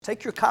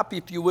Take your copy,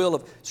 if you will,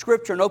 of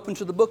Scripture and open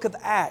to the book of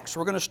Acts.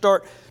 We're going to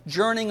start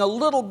journeying a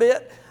little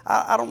bit.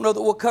 I don't know that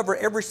we'll cover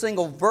every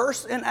single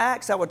verse in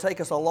Acts. That would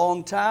take us a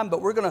long time,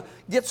 but we're going to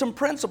get some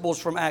principles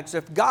from Acts.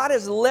 If God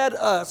has led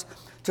us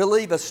to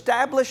leave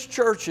established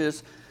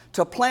churches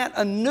to plant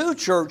a new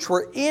church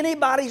where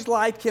anybody's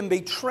life can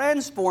be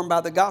transformed by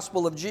the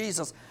gospel of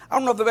Jesus, I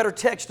don't know of a better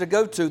text to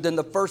go to than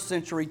the first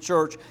century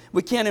church.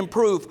 We can't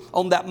improve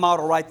on that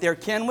model right there,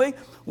 can we?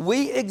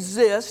 We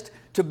exist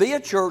to be a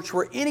church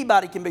where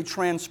anybody can be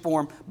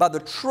transformed by the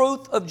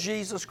truth of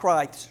Jesus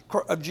Christ.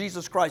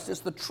 It's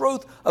the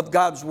truth of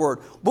God's Word.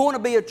 We want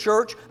to be a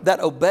church that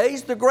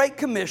obeys the Great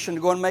Commission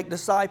to go and make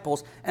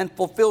disciples and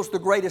fulfills the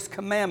greatest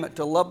commandment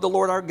to love the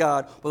Lord our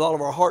God with all of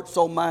our heart,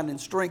 soul, mind, and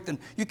strength. And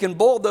you can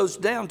boil those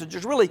down to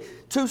just really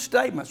two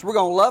statements. We're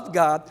going to love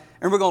God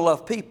and we're going to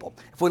love people.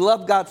 If we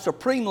love God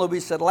supremely, we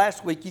said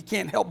last week, you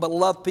can't help but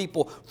love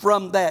people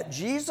from that.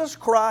 Jesus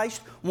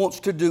Christ wants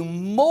to do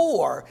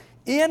more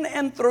in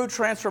and through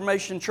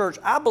Transformation Church,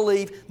 I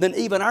believe, than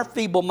even our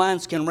feeble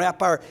minds can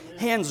wrap our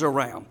hands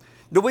around.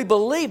 Do we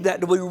believe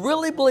that? Do we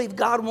really believe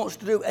God wants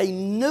to do a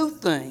new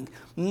thing,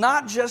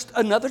 not just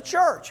another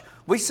church?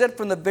 We said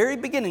from the very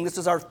beginning, this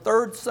is our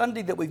third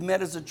Sunday that we've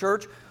met as a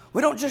church,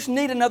 we don't just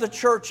need another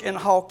church in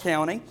Hall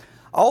County.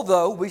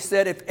 Although we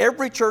said if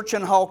every church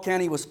in Hall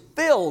County was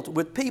filled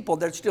with people,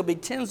 there'd still be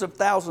tens of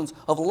thousands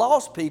of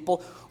lost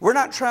people. We're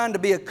not trying to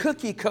be a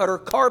cookie cutter,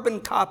 carbon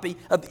copy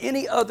of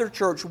any other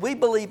church. We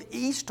believe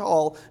East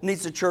Hall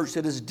needs a church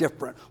that is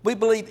different. We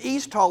believe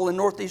East Hall in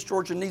Northeast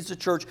Georgia needs a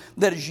church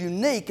that is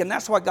unique, and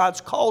that's why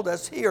God's called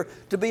us here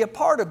to be a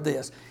part of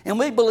this. And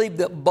we believe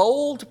that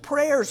bold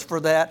prayers for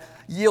that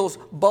yields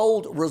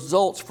bold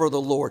results for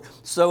the Lord.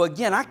 So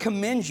again, I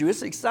commend you.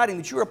 It's exciting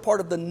that you're a part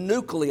of the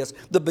nucleus,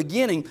 the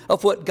beginning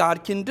of what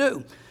God can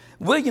do.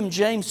 William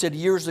James said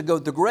years ago,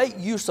 the great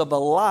use of a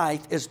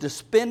life is to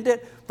spend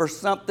it for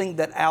something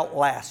that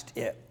outlasts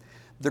it.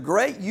 The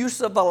great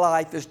use of a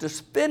life is to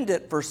spend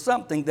it for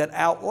something that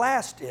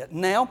outlasts it.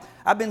 Now,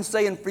 I've been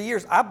saying for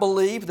years, I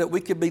believe that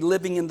we could be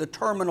living in the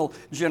terminal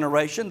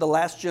generation, the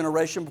last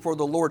generation before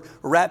the Lord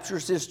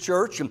raptures His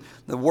church and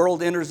the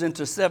world enters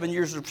into 7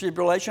 years of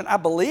tribulation. I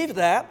believe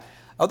that.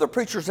 Other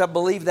preachers have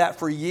believed that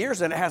for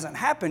years and it hasn't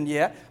happened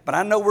yet, but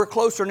I know we're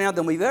closer now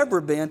than we've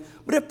ever been.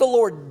 But if the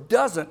Lord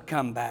doesn't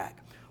come back,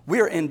 we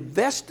are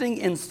investing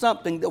in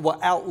something that will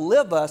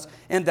outlive us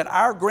and that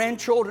our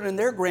grandchildren and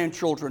their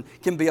grandchildren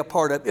can be a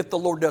part of if the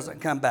Lord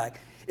doesn't come back.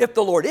 If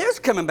the Lord is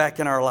coming back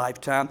in our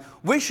lifetime,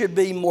 we should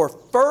be more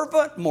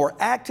fervent, more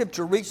active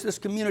to reach this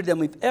community than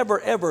we've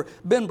ever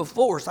been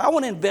before. So I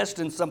want to invest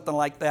in something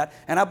like that,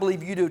 and I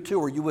believe you do too,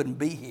 or you wouldn't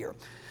be here.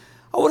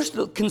 I want us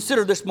to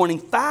consider this morning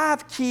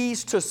 5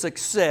 keys to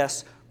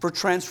success for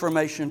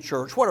Transformation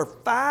Church. What are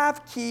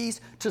 5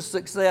 keys to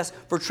success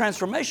for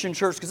Transformation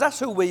Church? Because that's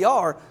who we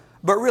are.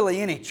 But really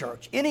any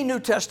church, any New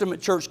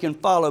Testament church can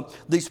follow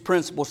these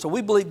principles. So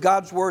we believe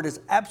God's Word is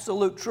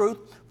absolute truth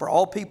for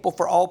all people,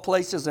 for all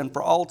places, and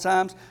for all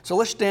times. So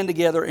let's stand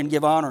together and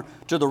give honor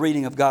to the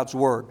reading of God's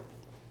Word.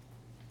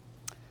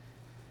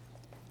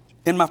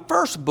 In my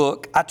first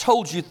book, I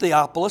told you,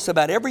 Theophilus,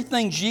 about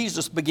everything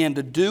Jesus began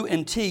to do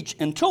and teach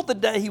until the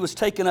day He was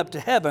taken up to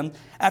heaven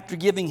after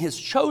giving His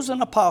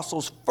chosen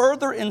apostles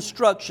further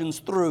instructions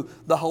through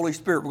the Holy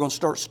Spirit. We're going to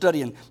start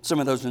studying some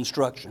of those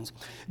instructions.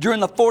 During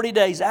the 40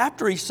 days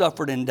after He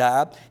suffered and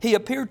died, He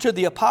appeared to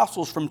the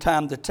apostles from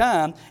time to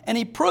time, and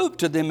He proved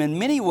to them in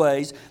many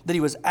ways that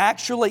He was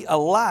actually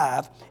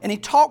alive, and He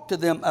talked to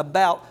them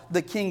about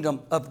the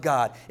kingdom of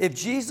God. If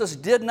Jesus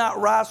did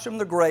not rise from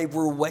the grave,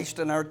 we're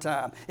wasting our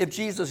time. If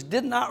Jesus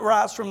did not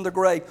rise from the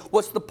grave,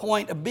 what's the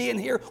point of being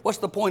here? What's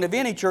the point of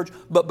any church?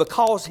 But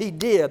because He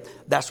did,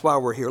 that's why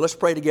we're here. Let's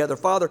pray together.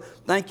 Father,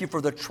 thank You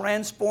for the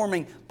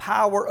transforming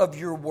power of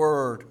Your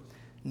Word.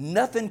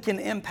 Nothing can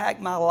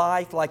impact my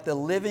life like the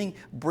living,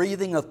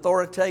 breathing,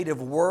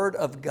 authoritative Word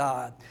of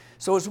God.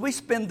 So as we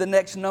spend the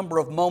next number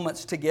of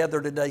moments together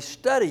today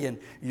studying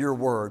Your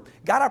Word,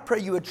 God, I pray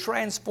You would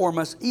transform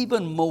us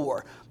even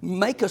more.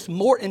 Make us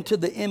more into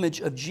the image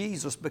of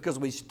Jesus because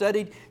we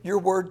studied Your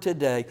Word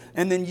today.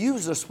 And then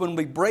use us when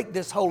we break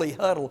this holy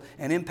huddle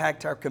and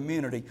impact our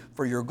community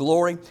for Your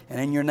glory. And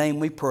in Your name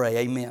we pray.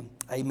 Amen.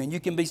 Amen. You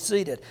can be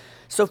seated.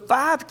 So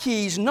 5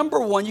 keys.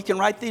 Number 1, you can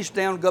write these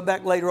down, go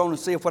back later on and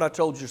see if what I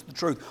told you is the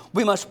truth.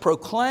 We must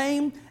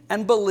proclaim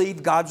and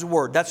believe God's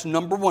Word. That's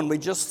number 1. We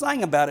just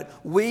sang about it.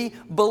 We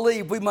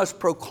believe. We must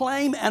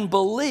proclaim and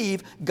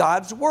believe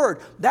God's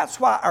Word. That's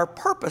why our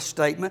purpose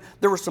statement,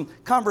 there was some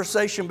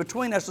conversation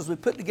between us as we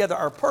put together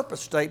our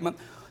purpose statement.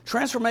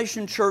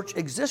 Transformation Church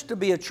exists to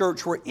be a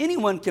church where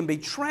anyone can be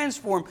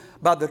transformed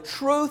by the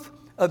truth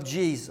of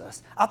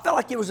Jesus. I felt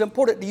like it was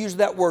important to use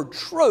that word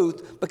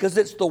truth because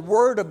it's the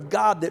Word of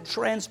God that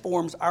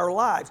transforms our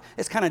lives.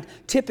 It's kind of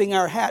tipping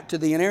our hat to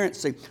the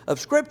inerrancy of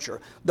Scripture.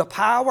 The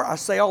power, I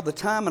say all the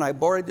time, and I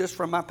borrowed this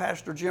from my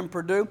pastor Jim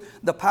Perdue,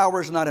 the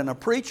power is not in a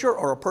preacher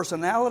or a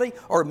personality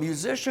or a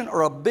musician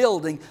or a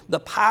building.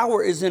 The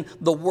power is in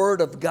the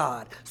Word of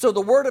God. So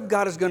the Word of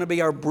God is going to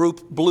be our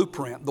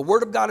blueprint. The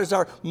Word of God is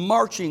our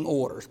marching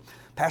orders.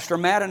 Pastor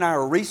Matt and I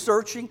are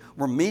researching,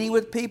 we're meeting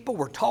with people,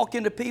 we're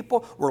talking to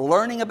people, we're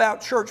learning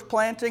about church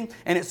planting,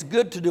 and it's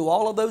good to do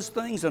all of those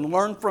things and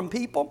learn from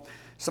people.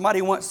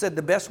 Somebody once said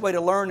the best way to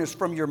learn is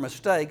from your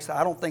mistakes.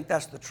 I don't think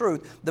that's the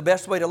truth. The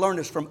best way to learn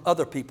is from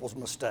other people's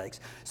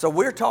mistakes. So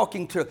we're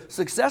talking to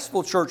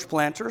successful church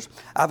planters.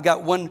 I've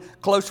got one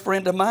close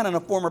friend of mine and a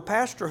former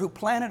pastor who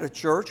planted a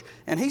church,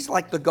 and he's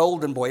like the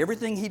golden boy.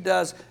 Everything he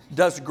does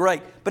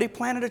great. But he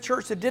planted a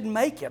church that didn't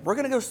make it. We're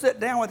going to go sit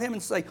down with him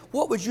and say,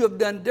 what would you have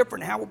done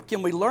different? How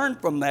can we learn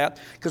from that?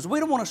 Because we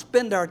don't want to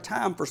spend our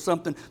time for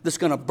something that's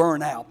going to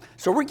burn out.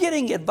 So we're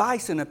getting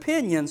advice and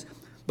opinions,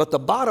 but the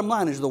bottom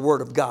line is the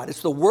Word of God.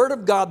 It's the Word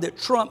of God that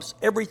trumps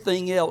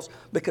everything else,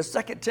 because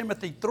 2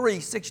 Timothy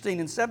 3:16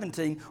 and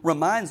 17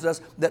 reminds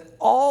us that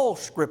all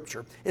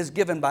Scripture is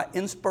given by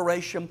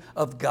inspiration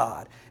of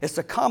God. It's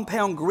a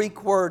compound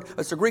Greek word.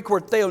 It's a Greek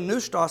word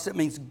theopneustos. It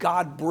means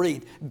God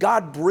breathed.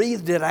 God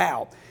breathed it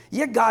out.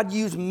 Yeah, God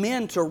used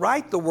men to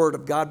write the Word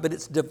of God, but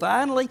it's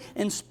divinely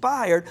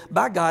inspired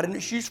by God, and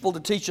it's useful to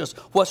teach us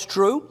what's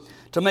true,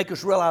 to make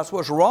us realize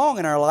what's wrong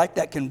in our life,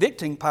 that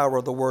convicting power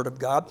of the Word of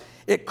God.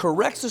 It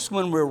corrects us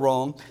when we're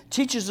wrong,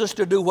 teaches us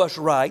to do what's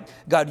right.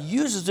 God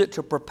uses it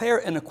to prepare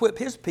and equip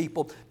His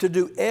people to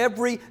do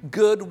every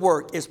good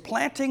work. Is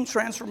planting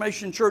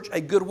Transformation Church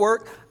a good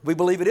work? We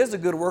believe it is a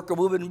good work, or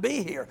we wouldn't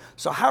be here.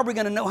 So how are we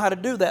going to know how to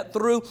do that?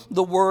 Through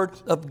the Word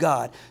of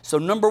God. So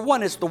number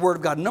one, it's the Word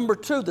of God. Number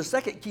two, the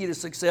second key to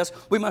success,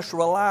 we must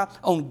rely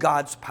on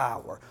God's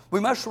power.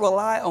 We must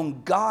rely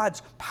on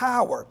God's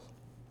power.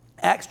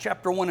 Acts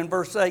chapter 1 and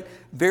verse 8,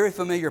 very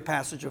familiar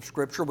passage of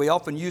Scripture. We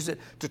often use it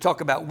to talk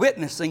about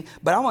witnessing,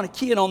 but I want to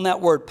key in on that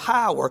word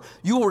power.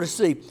 You will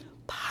receive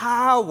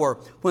power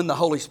when the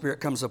Holy Spirit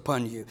comes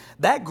upon you.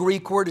 That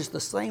Greek word is the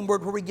same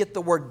word where we get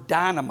the word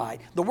dynamite.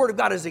 The Word of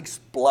God is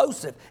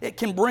explosive. It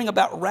can bring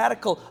about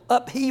radical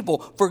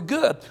upheaval for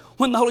good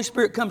when the Holy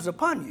Spirit comes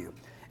upon you.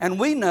 And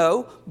we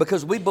know,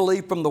 because we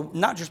believe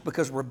not just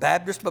because we're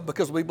Baptists, but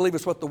because we believe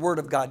it's what the Word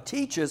of God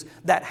teaches,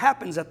 that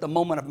happens at the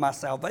moment of my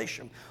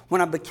salvation. When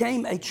I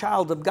became a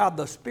child of God,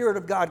 the Spirit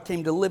of God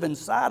came to live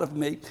inside of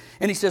me.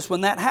 And He says,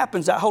 when that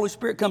happens, that Holy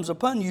Spirit comes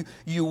upon you,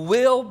 you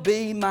will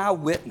be my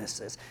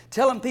witnesses.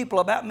 Telling people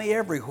about me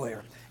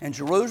everywhere. In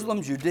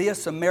Jerusalem, Judea,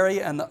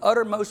 Samaria, and the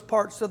uttermost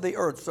parts of the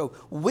earth. So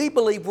we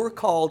believe we're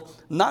called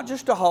not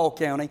just to Hall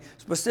County,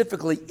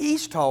 specifically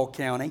East Hall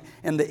County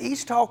and the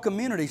East Hall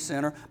Community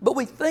Center, but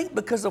we think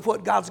because of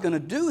what God's going to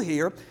do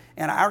here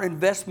and our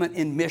investment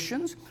in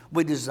missions,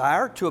 we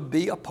desire to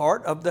be a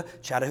part of the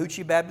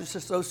Chattahoochee Baptist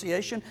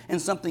Association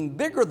and something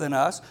bigger than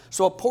us.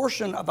 So a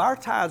portion of our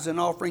tithes and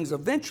offerings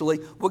eventually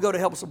will go to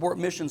help support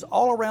missions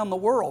all around the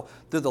world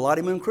through the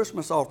Lottie Moon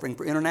Christmas offering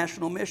for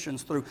international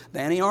missions, through the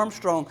Annie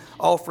Armstrong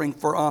offering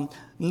for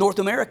North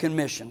American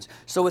missions.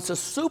 So it's a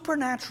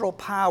supernatural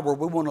power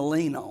we want to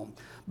lean on.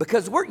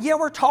 Because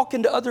we're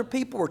talking to other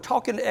people, we're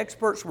talking to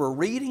experts, we're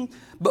reading,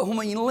 but when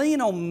we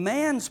lean on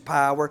man's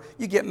power,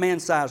 you get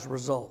man-sized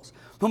results.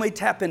 When we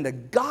tap into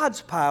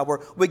God's power,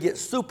 we get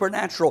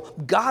supernatural,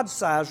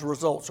 God-sized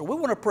results. So we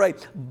want to pray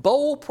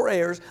bold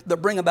prayers that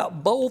bring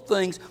about bold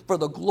things for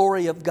the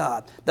glory of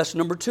God. That's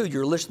number two.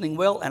 You're listening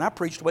well, and I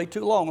preached way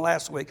too long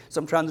last week,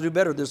 so I'm trying to do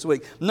better this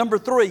week. Number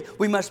three,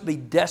 we must be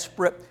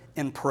desperate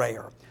in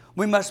prayer.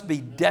 We must be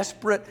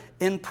desperate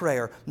in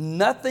prayer.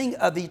 Nothing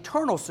of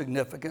eternal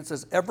significance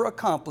is ever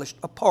accomplished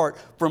apart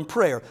from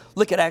prayer.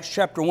 Look at Acts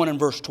chapter 1 and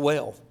verse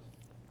 12.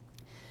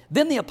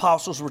 Then the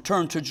apostles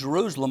returned to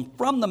Jerusalem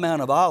from the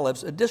Mount of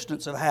Olives, a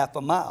distance of half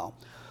a mile.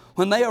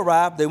 When they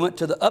arrived, they went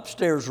to the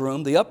upstairs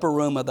room, the upper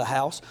room of the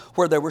house,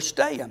 where they were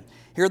staying.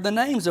 Here are the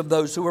names of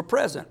those who were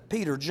present: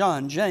 Peter,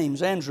 John,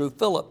 James, Andrew,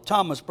 Philip,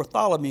 Thomas,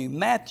 Bartholomew,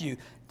 Matthew,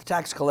 the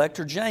tax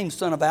collector, James,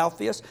 son of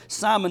Alphaeus,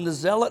 Simon the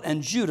Zealot,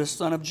 and Judas,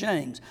 son of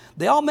James.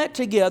 They all met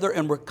together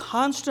and were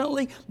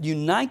constantly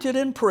united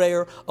in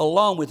prayer,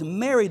 along with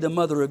Mary, the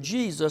mother of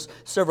Jesus,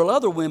 several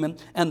other women,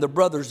 and the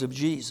brothers of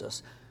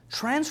Jesus.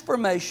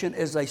 Transformation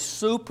is a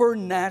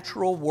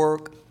supernatural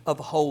work of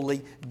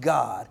holy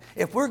God.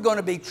 If we're going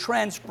to be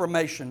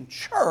Transformation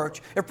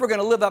Church, if we're going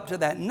to live up to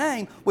that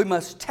name, we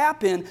must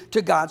tap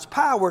into God's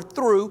power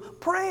through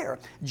prayer.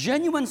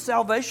 Genuine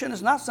salvation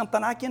is not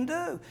something I can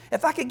do.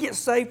 If I could get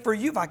saved for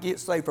you, if I could get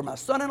saved for my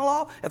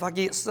son-in-law, if I could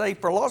get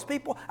saved for lost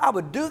people, I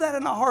would do that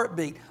in a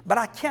heartbeat. But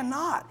I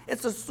cannot.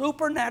 It's a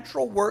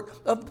supernatural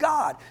work of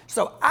God.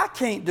 So I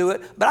can't do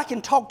it, but I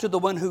can talk to the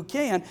one who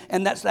can,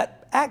 and that's that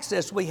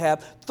access we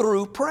have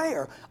through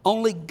prayer.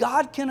 Only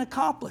God can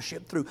accomplish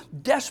it through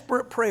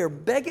desperate prayer,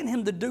 begging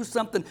Him to do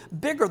something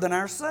bigger than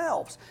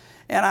ourselves.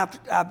 And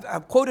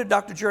I've quoted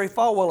Dr. Jerry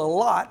Falwell a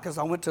lot because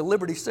I went to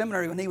Liberty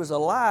Seminary when he was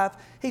alive.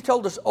 He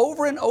told us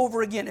over and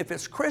over again, if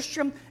it's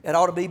Christian, it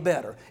ought to be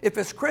better. If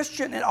it's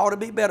Christian, it ought to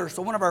be better.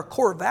 So one of our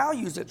core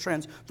values at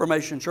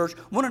Transformation Church,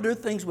 we want to do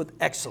things with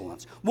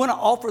excellence. We want to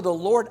offer the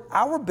Lord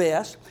our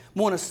best.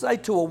 We want to say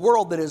to a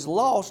world that is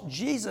lost,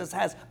 Jesus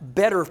has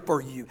better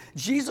for you.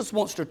 Jesus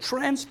wants to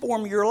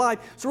transform your life.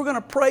 So we're going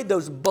to pray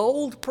those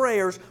bold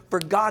prayers for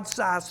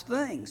God-sized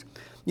things.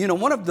 You know,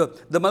 one of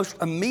the most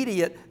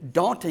immediate,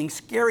 daunting,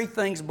 scary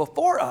things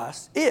before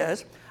us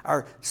is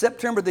our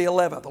September the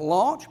 11th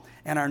launch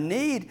and our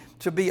need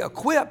to be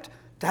equipped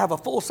to have a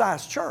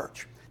full-size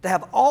church, to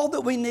have all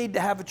that we need to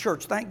have a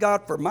church. Thank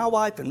God for my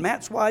wife and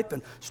Matt's wife,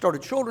 and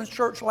started children's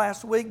church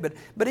last week, but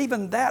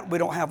even that we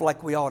don't have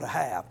like we ought to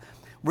have.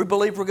 We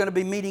believe we're going to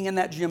be meeting in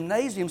that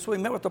gymnasium, so we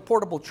met with the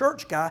portable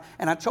church guy,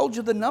 and I told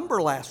you the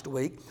number last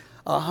week,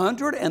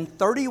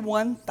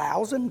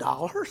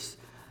 $131,000.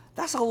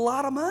 That's a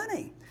lot of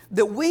money.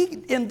 That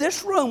in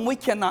this room, we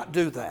cannot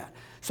do that.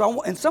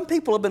 And some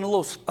people have been a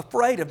little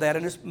afraid of that,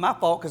 and it's my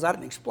fault because I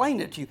didn't explain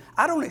it to you.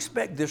 I don't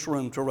expect this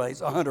room to raise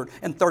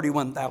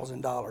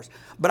 $131,000.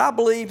 But I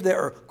believe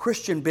there are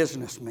Christian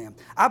businessmen.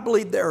 I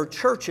believe there are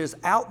churches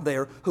out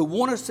there who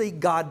want to see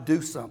God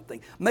do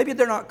something. Maybe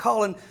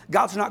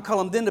God's not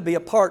calling them to be a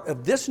part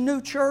of this new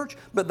church,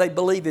 but they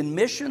believe in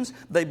missions.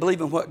 They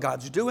believe in what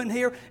God's doing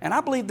here. And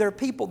I believe there are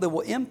people that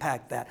will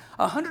impact that.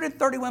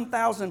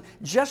 $131,000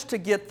 just to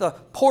get the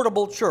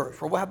portable church,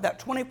 where we'll have that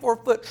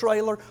 24-foot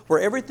trailer where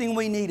everything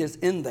we need is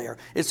in there.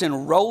 It's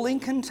in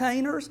rolling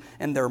containers,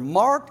 and they're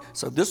marked.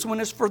 So this one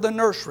is for the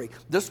nursery.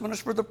 This one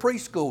is for the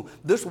preschool.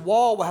 This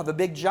wall will have a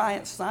big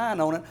giant sign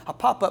on it, a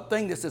pop-up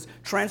thing that says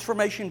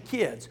Transformation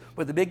Kids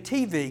with a big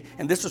TV.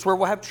 And this is where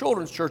we'll have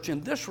children's church,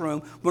 in this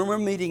room when we're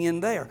meeting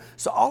in there.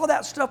 So all of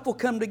that stuff will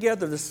come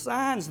together, the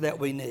signs that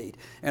we need.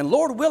 And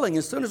Lord willing,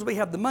 as soon as we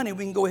have the money,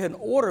 we can go ahead and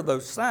order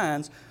those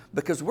signs,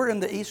 because we're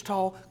in the East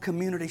Hall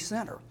Community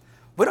Center.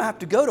 We don't have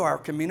to go to our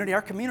community.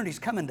 Our community's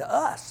coming to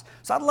us.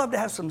 So I'd love to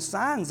have some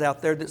signs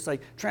out there that say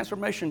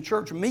Transformation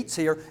Church meets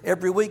here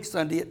every week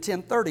Sunday at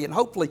 10:30, and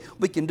hopefully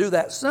we can do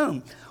that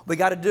soon. We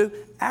got to do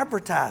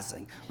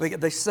advertising.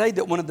 They say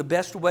that one of the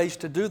best ways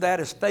to do that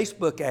is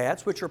Facebook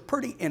ads, which are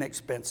pretty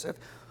inexpensive.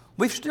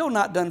 We've still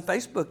not done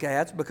Facebook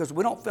ads because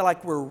we don't feel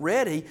like we're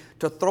ready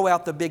to throw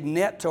out the big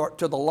net to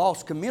the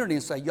lost community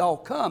and say, y'all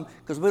come,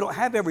 because we don't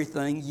have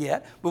everything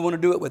yet. We want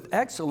to do it with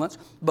excellence.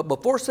 But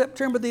before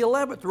September the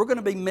 11th, we're going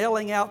to be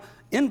mailing out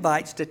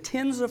invites to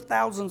tens of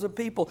thousands of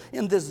people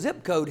in this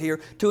zip code here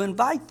to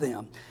invite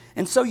them.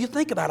 And so you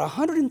think about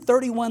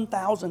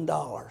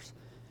 $131,000.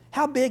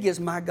 How big is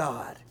my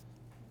God?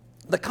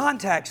 The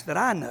contacts that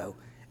I know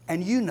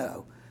and you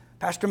know.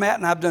 Pastor Matt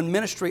and I have done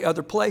ministry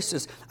other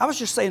places. I was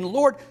just saying,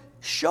 Lord,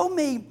 help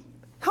me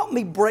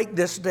break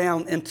this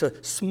down into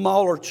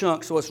smaller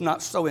chunks so it's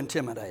not so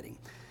intimidating.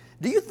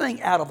 Do you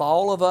think out of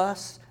all of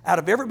us, out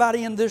of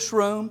everybody in this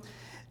room,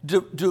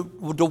 do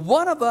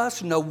one of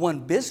us know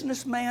one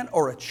businessman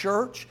or a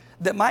church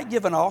that might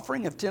give an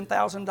offering of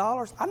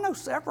 $10,000? I know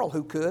several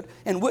who could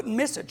and wouldn't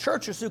miss it.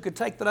 Churches who could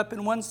take that up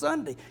in one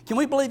Sunday. Can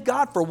we believe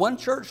God for one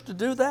church to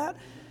do that?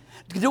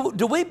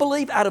 Do we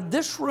believe out of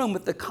this room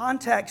with the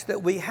contacts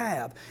that we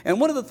have? And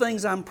one of the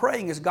things I'm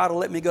praying is God will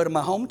let me go to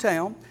my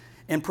hometown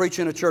and preach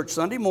in a church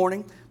Sunday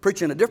morning,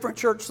 preach in a different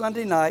church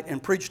Sunday night,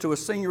 and preach to a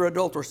senior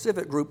adult or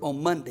civic group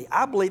on Monday.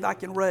 I believe I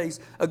can raise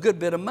a good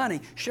bit of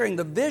money sharing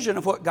the vision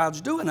of what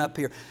God's doing up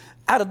here.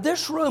 Out of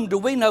this room, do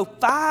we know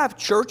 5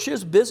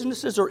 churches,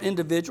 businesses, or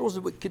individuals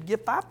that could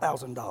give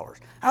 $5,000?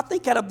 I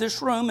think out of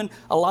this room, and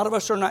a lot of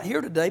us are not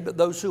here today, but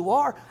those who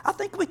are, I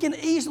think we can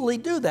easily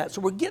do that.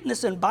 So we're getting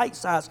this in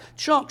bite-sized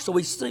chunks so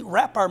we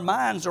wrap our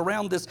minds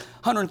around this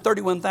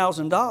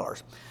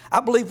 $131,000. I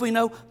believe we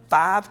know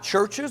 5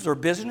 churches or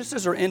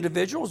businesses or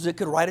individuals that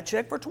could write a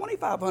check for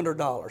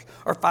 $2,500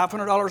 or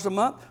 $500 a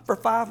month for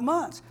 5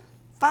 months.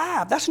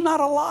 5, that's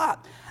not a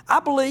lot. I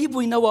believe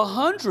we know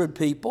 100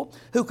 people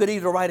who could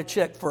either write a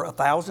check for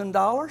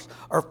 $1,000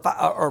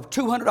 or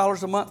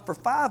 $200 a month for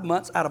 5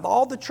 months out of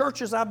all the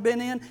churches I've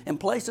been in and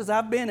places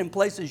I've been and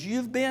places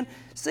you've been.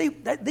 See,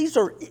 these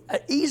are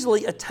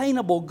easily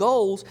attainable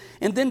goals.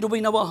 And then do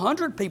we know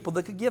 100 people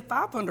that could give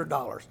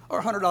 $500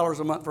 or $100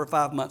 a month for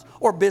 5 months,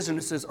 or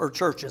businesses or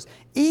churches?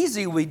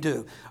 Easy we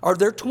do. Are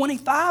there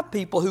 25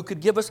 people who could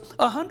give us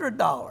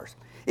 $100?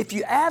 If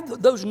you add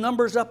those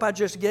numbers up I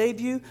just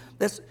gave you,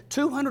 that's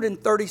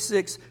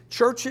 236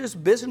 churches,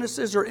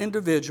 businesses, or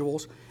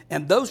individuals,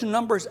 and those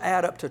numbers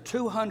add up to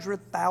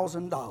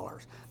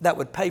 $200,000 that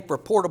would pay for a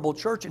portable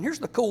church. And here's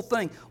the cool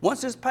thing.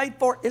 Once it's paid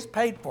for, it's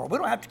paid for. We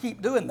don't have to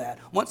keep doing that.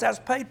 Once that's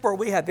paid for,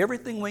 we have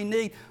everything we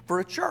need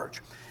for a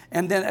church.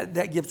 And then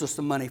that gives us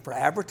some money for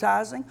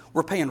advertising.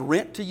 We're paying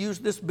rent to use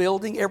this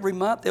building every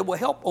month. It will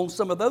help on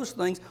some of those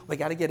things. We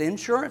got to get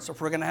insurance.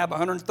 If we're going to have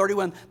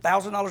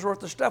 $131,000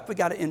 worth of stuff, we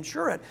got to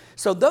insure it.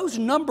 So those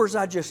numbers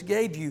I just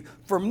gave you,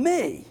 for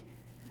me,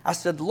 I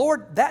said,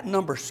 Lord, that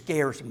number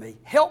scares me.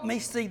 Help me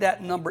see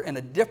that number in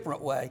a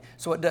different way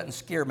so it doesn't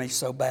scare me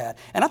so bad.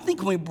 And I think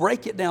when we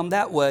break it down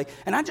that way,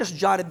 and I just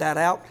jotted that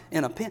out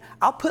in a pen,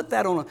 I'll put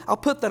that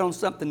on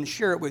something and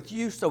share it with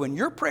you. So in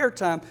your prayer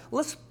time,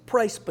 let's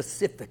pray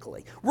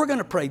specifically. We're going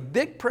to pray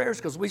big prayers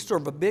because we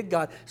serve a big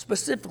God.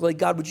 Specifically,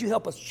 God, would you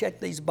help us check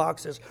these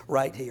boxes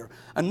right here?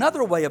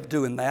 Another way of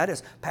doing that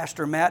is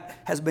Pastor Matt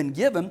has been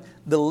given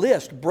the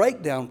list,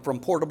 breakdown from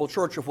Portable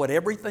Church of what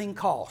everything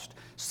cost.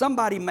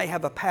 Somebody may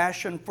have a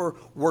passion for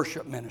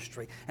worship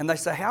ministry, and they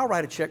say, hey, I'll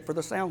write a check for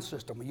the sound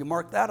system. Will you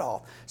mark that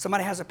off?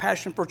 Somebody has a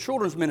passion for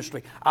children's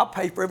ministry. I'll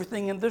pay for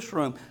everything in this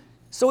room.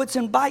 So it's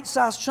in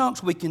bite-sized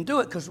chunks we can do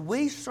it because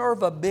we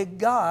serve a big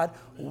God.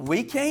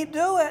 We can't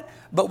do it,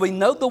 but we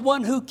know the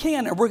one who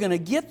can, and we're going to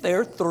get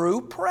there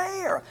through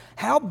prayer.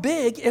 How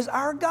big is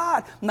our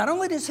God? Not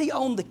only does He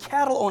own the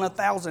cattle on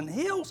 1,000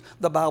 hills,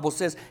 the Bible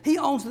says, He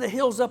owns the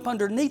hills up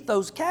underneath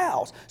those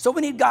cows. So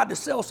we need God to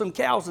sell some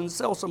cows and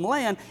sell some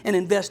land and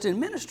invest in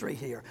ministry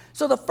here.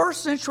 So the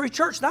first century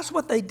church, that's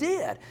what they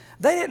did.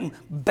 They didn't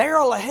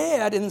barrel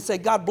ahead and say,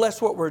 God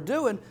bless what we're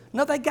doing.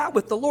 No, they got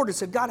with the Lord and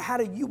said, God, how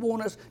do you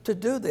want us to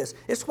do this?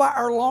 It's why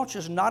our launch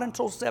is not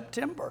until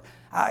September.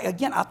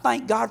 Again, I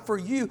thank God for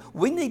you.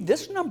 We need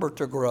this number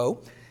to grow.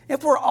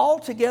 If we're all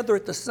together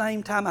at the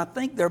same time, I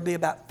think there'll be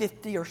about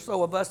 50 or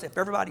so of us if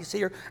everybody's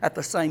here at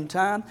the same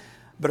time.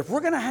 But if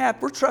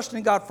we're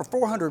trusting God for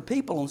 400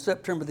 people on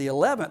September the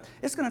 11th,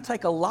 it's going to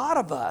take a lot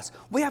of us.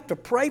 We have to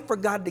pray for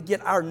God to get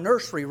our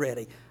nursery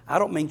ready. I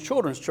don't mean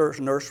children's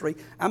church nursery.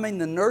 I mean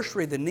the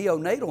nursery, the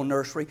neonatal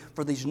nursery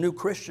for these new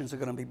Christians that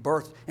are going to be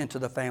birthed into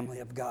the family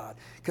of God.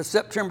 Because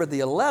September the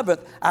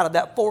 11th, out of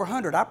that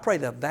 400, I pray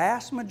the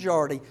vast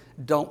majority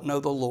don't know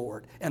the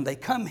Lord. And they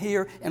come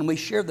here and we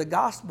share the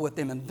gospel with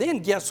them. And then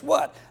guess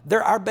what?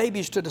 They're our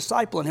babies to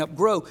disciple and help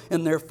grow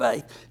in their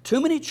faith.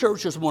 Too many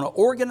churches want to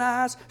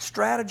organize,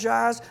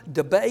 strategize,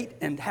 debate,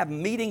 and have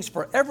meetings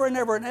forever and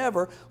ever and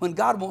ever when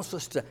God wants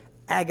us to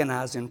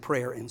agonize in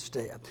prayer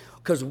instead.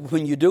 Because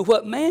when you do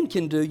what man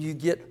can do, you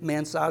get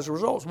man-sized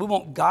results. We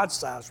want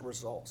God-sized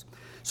results.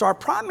 So our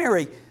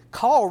primary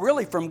call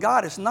really from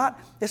God is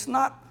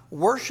not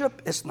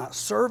worship, it's not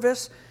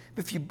service.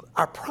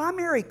 Our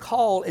primary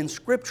call in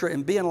Scripture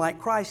in being like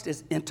Christ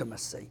is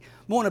intimacy.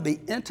 We want to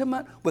be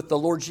intimate with the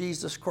Lord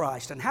Jesus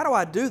Christ. And how do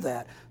I do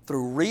that?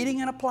 Through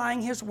reading and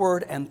applying His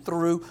Word and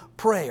through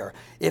prayer.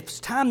 It's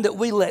time that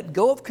we let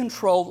go of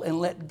control and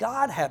let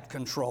God have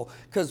control.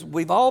 Because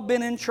we've all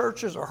been in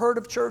churches or heard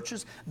of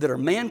churches that are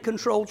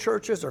man-controlled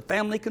churches or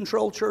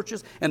family-controlled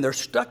churches, and they're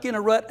stuck in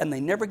a rut and they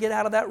never get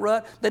out of that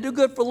rut. They do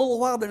good for a little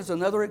while, then there's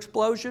another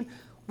explosion.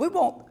 We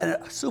want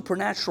a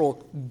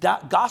supernatural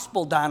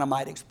gospel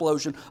dynamite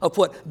explosion of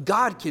what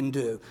God can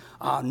do,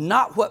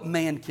 not what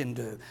man can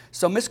do.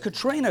 So Miss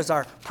Katrina is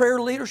our prayer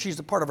leader. She's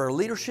a part of our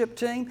leadership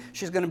team.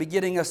 She's going to be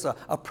getting us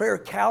a prayer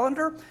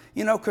calendar,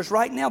 because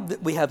right now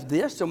we have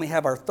this and we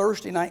have our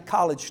Thursday night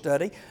college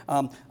study,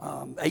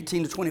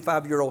 18 to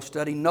 25-year-old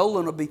study.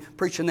 Nolan will be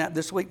preaching that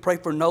this week. Pray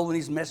for Nolan.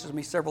 He's messaged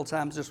me several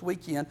times this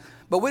weekend.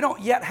 But we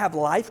don't yet have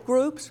life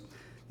groups.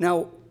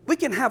 Now, we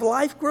can have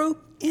life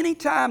group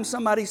anytime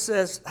somebody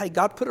says, hey,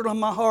 God put it on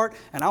my heart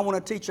and I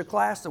want to teach a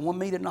class and we'll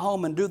meet in the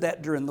home and do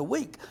that during the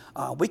week.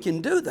 We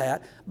can do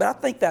that, but I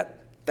think that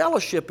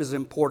fellowship is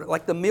important.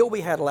 Like the meal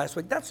we had last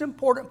week, that's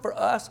important for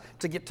us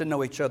to get to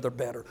know each other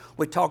better.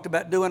 We talked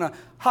about doing a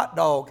hot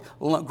dog,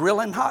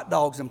 grilling hot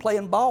dogs and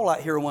playing ball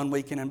out here one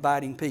week and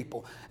inviting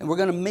people. And we're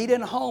going to meet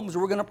in homes.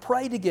 We're going to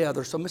pray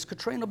together. So Miss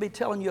Katrina will be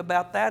telling you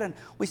about that. And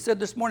we said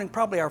this morning,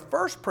 probably our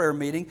first prayer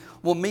meeting,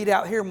 we'll meet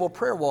out here and we'll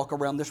prayer walk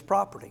around this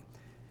property.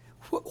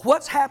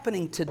 What's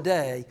happening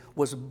today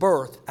was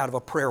birthed out of a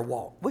prayer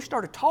walk. We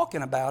started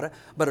talking about it,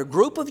 but a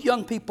group of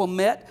young people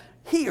met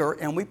here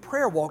and we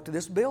prayer walked to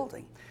this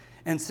building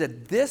and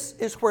said, this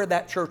is where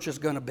that church is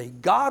going to be.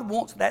 God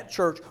wants that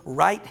church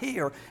right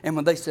here. And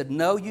when they said,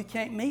 no, you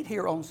can't meet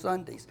here on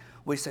Sundays,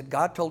 we said,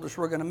 God told us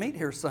we're going to meet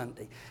here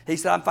Sunday. He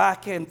said, if I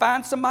can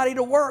find somebody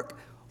to work,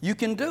 you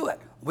can do it.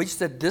 We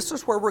said, this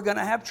is where we're going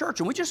to have church.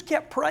 And we just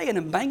kept praying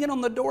and banging on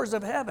the doors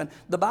of heaven.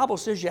 The Bible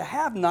says you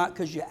have not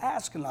because you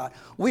ask not.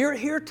 We are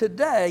here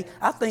today,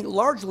 I think,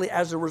 largely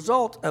as a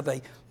result of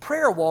a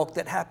prayer walk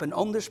that happened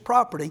on this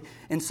property.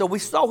 And so we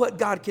saw what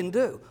God can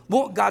do. We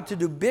want God to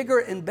do bigger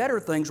and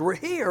better things. We're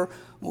here.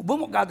 We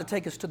want God to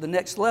take us to the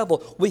next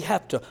level. We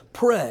have to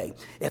pray.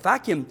 If I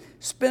can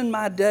spend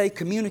my day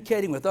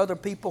communicating with other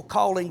people,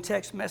 calling,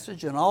 text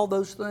message, and all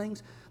those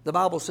things, the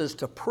Bible says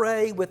to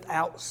pray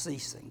without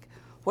ceasing.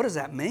 What does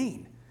that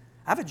mean?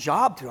 I have a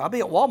job to do. I'll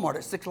be at Walmart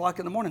at 6 o'clock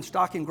in the morning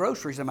stocking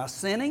groceries. Am I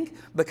sinning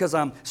because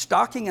I'm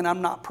stocking and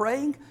I'm not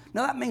praying?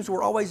 No, that means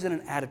we're always in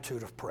an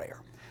attitude of prayer.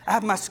 I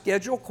have my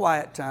scheduled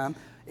quiet time.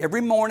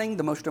 Every morning,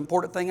 the most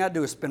important thing I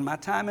do is spend my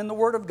time in the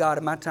Word of God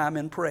and my time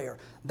in prayer.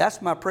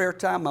 That's my prayer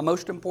time, my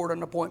most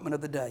important appointment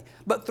of the day.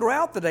 But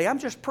throughout the day, I'm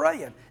just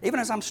praying. Even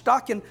as I'm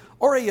stocking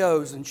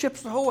Oreos and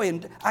Chips Ahoy,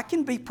 and I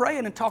can be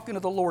praying and talking to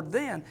the Lord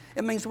then.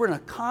 It means we're in a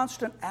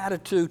constant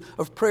attitude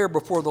of prayer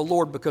before the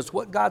Lord because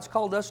what God's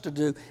called us to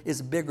do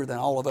is bigger than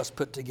all of us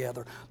put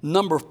together.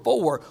 Number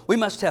 4, we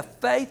must have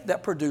faith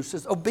that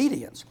produces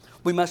obedience.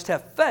 We must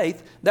have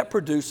faith that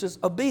produces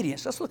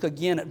obedience. Let's look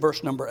again at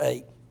verse number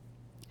 8.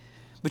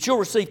 But you'll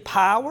receive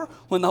power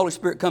when the Holy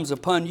Spirit comes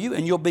upon you,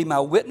 and you'll be my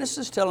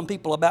witnesses, telling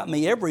people about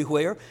me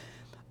everywhere.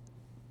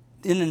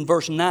 Then in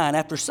verse 9,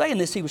 after saying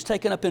this, he was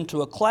taken up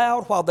into a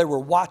cloud while they were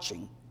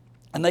watching,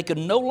 and they could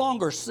no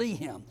longer see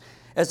him.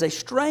 As they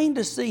strained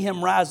to see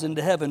him rise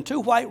into heaven, two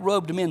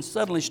white-robed men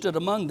suddenly stood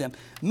among them.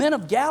 Men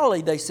of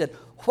Galilee, they said,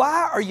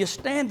 why are you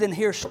standing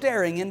here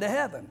staring into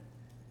heaven?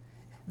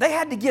 They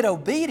had to get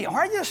obedient. Why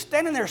are you just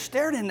standing there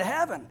staring into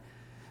heaven?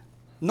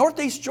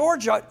 Northeast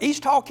Georgia,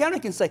 East Hall County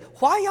can say,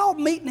 why are y'all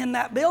meeting in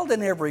that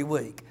building every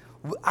week?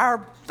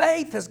 Our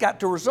faith has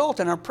got to result,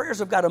 and our prayers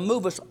have got to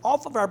move us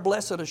off of our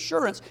blessed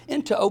assurance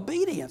into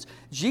obedience.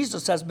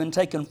 Jesus has been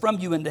taken from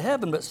you into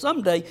heaven, but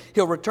someday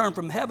he'll return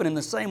from heaven in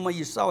the same way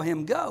you saw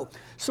him go.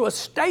 So a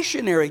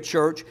stationary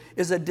church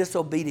is a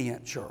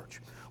disobedient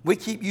church. We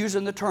keep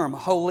using the term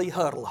holy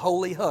huddle,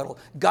 holy huddle.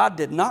 God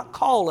did not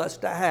call us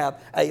to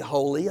have a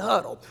holy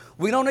huddle.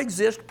 We don't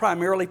exist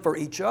primarily for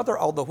each other,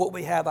 although what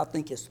we have I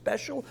think is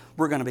special.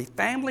 We're going to be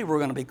family. We're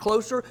going to be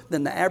closer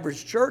than the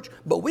average church.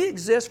 But we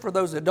exist for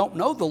those that don't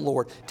know the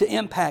Lord to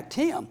impact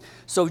him.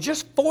 So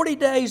just 40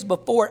 days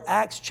before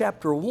Acts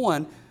chapter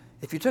 1,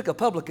 if you took a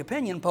public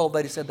opinion poll,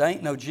 they'd have said, there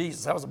ain't no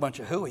Jesus. That was a bunch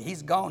of hooey.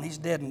 He's gone. He's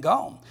dead and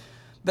gone.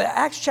 But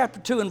Acts chapter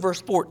 2 and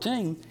verse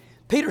 14,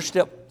 Peter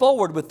stepped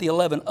forward with the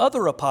 11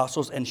 other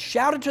apostles and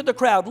shouted to the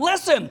crowd,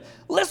 listen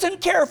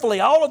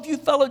carefully, all of you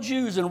fellow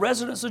Jews and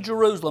residents of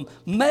Jerusalem.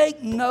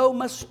 Make no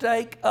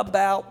mistake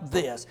about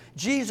this.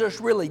 Jesus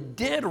really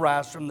did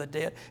rise from the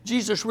dead.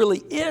 Jesus really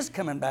is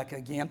coming back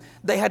again.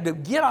 They had to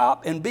get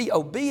up and be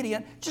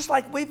obedient, just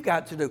like we've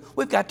got to do.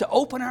 We've got to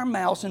open our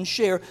mouths and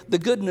share the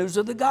good news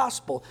of the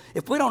gospel.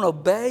 If we don't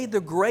obey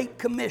the Great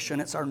Commission,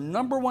 it's our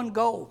number one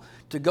goal,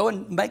 to go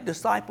and make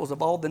disciples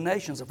of all the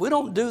nations. If we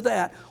don't do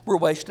that, we're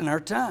wasting our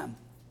time.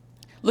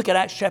 Look at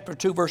Acts chapter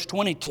 2, verse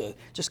 22.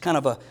 Just kind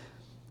of a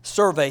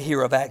survey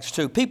here of Acts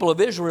 2. People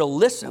of Israel,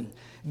 listen.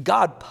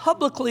 God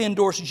publicly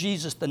endorsed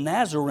Jesus the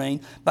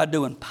Nazarene by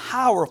doing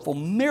powerful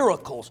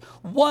miracles,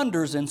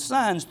 wonders, and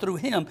signs through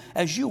him,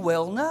 as you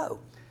well know.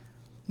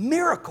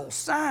 Miracles,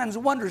 signs,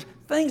 wonders,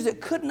 things that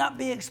could not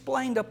be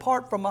explained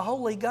apart from a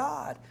holy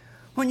God.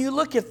 When you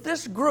look at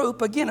this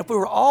group, again, if we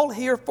were all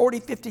here, 40,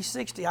 50,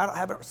 60, I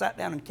haven't sat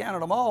down and counted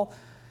them all,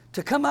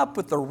 to come up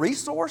with the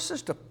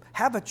resources to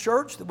have a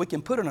church that we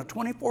can put in a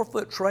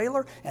 24-foot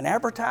trailer and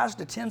advertise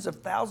to tens of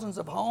thousands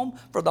of homes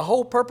for the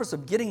whole purpose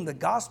of getting the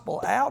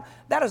gospel out,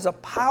 that is a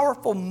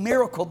powerful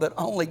miracle that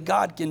only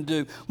God can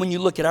do when you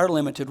look at our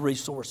limited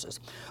resources.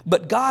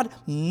 But God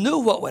knew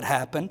what would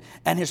happen,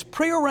 and his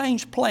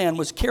prearranged plan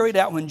was carried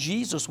out when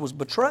Jesus was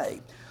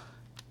betrayed.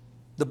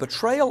 The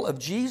betrayal of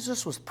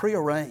Jesus was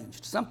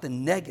prearranged,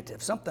 something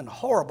negative, something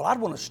horrible. I'd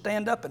want to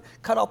stand up and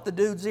cut off the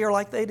dude's ear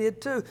like they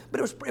did too. But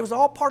it was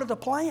all part of the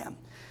plan.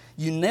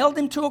 You nailed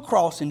him to a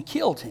cross and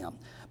killed him.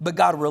 But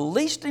God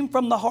released him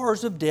from the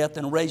horrors of death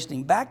and raised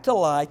him back to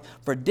life,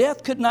 for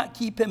death could not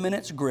keep him in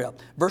its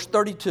grip. Verse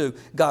 32,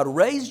 God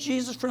raised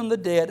Jesus from the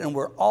dead, and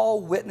we're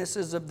all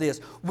witnesses of this.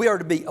 We are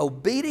to be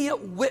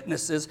obedient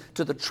witnesses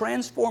to the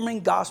transforming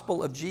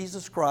gospel of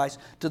Jesus Christ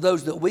to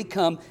those that we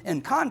come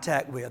in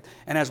contact with.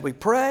 And as we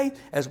pray,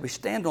 as we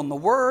stand on the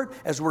word,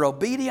 as we're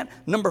obedient,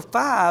 number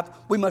 5,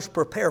 we must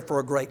prepare for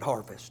a great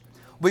harvest.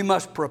 We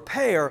must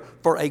prepare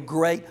for a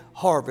great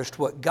harvest.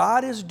 What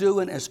God is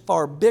doing is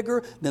far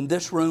bigger than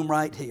this room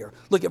right here.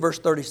 Look at verse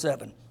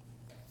 37.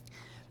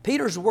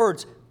 Peter's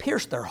words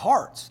pierced their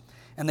hearts,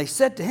 and they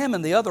said to him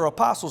and the other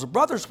apostles,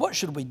 brothers, what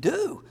should we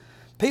do?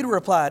 Peter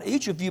replied,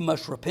 each of you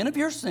must repent of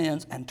your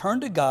sins and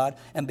turn to God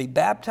and be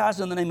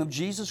baptized in the name of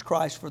Jesus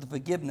Christ for the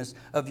forgiveness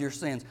of your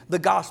sins. The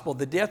gospel,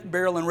 the death,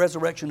 burial, and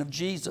resurrection of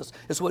Jesus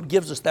is what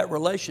gives us that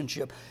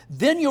relationship.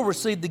 Then you'll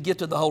receive the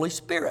gift of the Holy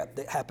Spirit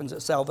that happens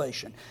at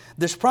salvation.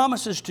 This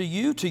promises to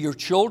you, to your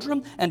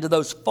children, and to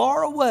those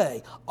far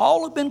away.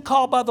 All have been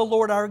called by the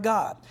Lord our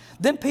God.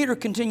 Then Peter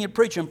continued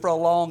preaching for a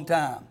long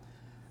time.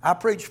 I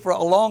preached for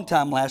a long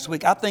time last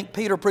week. I think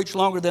Peter preached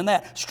longer than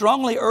that,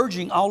 strongly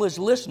urging all his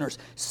listeners,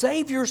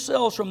 save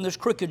yourselves from this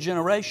crooked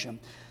generation.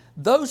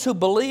 Those who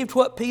believed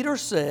what Peter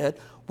said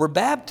were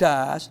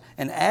baptized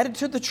and added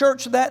to the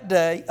church that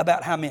day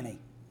about how many?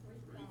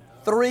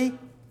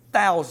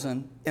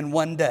 3,000 in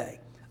one day.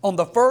 On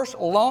the first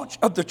launch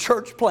of the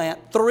church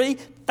plant,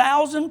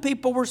 3,000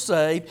 people were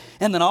saved,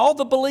 and then all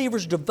the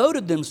believers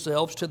devoted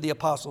themselves to the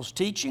apostles'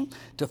 teaching,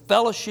 to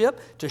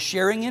fellowship, to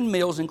sharing in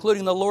meals,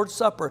 including the Lord's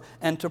Supper,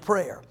 and to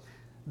prayer.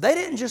 They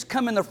didn't just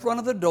come in the front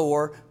of the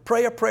door,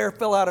 pray a prayer,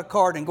 fill out a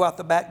card, and go out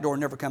the back door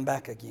and never come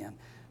back again.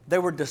 They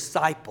were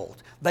discipled.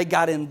 They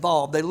got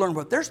involved. They learned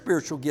what their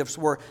spiritual gifts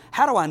were.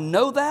 How do I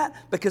know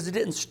that? Because it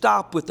didn't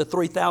stop with the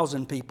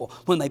 3,000 people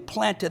when they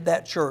planted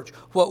that church.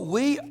 What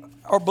we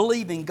are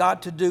believing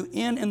God to do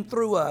in and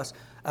through us,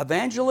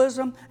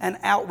 evangelism and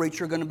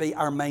outreach are going to be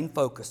our main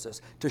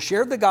focuses. To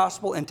share the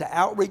gospel and to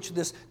outreach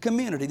this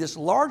community, this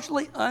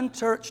largely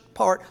untouched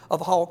part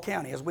of Hall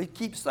County. As we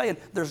keep saying,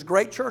 there's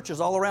great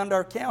churches all around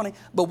our county,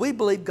 but we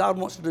believe God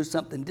wants to do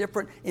something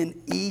different in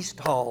East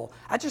Hall.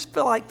 I just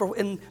feel like,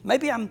 and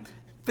maybe I'm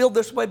feel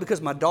this way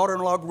because my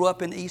daughter-in-law grew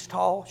up in East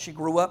Hall. She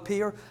grew up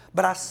here.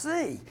 But I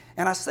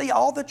see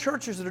all the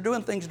churches that are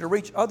doing things to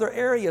reach other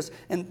areas.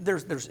 And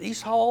there's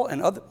East Hall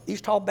and other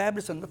East Hall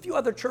Baptist and a few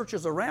other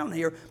churches around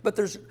here. But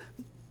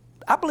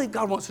I believe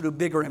God wants to do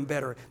bigger and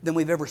better than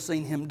we've ever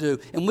seen him do.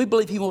 And we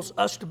believe he wants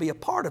us to be a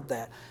part of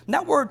that. And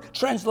that word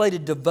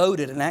translated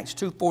devoted in Acts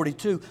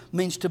 2:42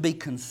 means to be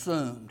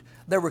consumed.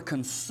 They were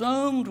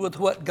consumed with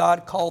what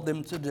God called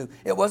them to do.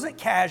 It wasn't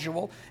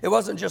casual. It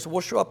wasn't just we'll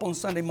show up on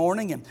Sunday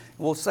morning and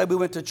we'll say we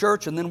went to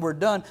church and then we're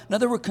done. No,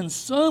 they were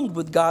consumed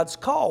with God's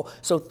call.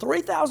 So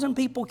 3,000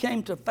 people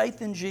came to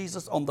faith in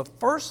Jesus on the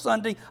first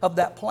Sunday of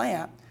that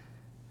plant.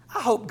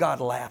 I hope God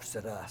laughs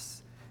at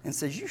us and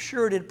says, you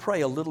sure did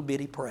pray a little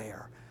bitty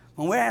prayer.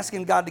 When we're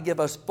asking God to give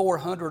us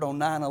 400 on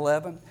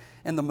 9/11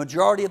 and the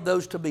majority of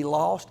those to be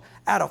lost,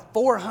 out of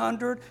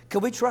 400, can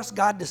we trust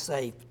God to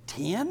save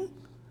 10?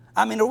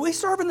 I mean, are we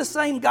serving the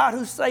same God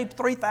who saved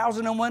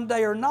 3,000 in one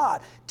day or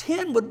not?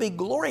 10 would be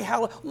glory,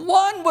 hallelujah.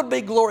 1 would be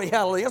glory,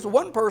 hallelujah. That's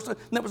one person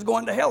that was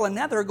going to hell, and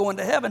now they're going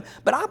to heaven.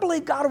 But I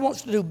believe God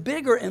wants to do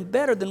bigger and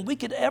better than we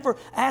could ever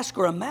ask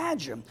or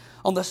imagine.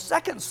 On the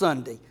second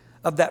Sunday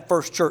of that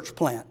first church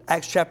plant,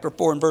 Acts chapter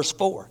 4 and verse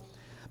 4.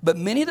 But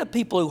many of the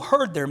people who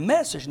heard their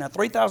message, now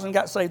 3,000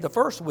 got saved the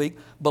first week,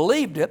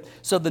 believed it.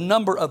 So the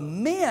number of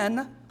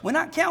men, we're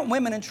not counting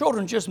women and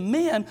children, just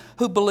men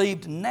who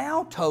believed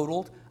now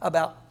totaled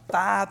about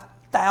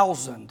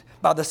 5,000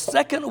 by the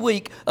second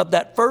week of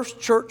that first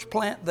church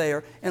plant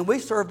there, and we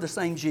serve the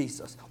same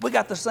Jesus. We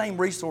got the same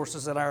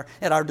resources at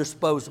our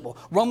disposal.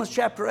 Romans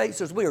chapter 8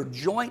 says we are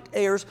joint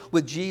heirs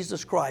with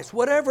Jesus Christ.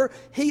 Whatever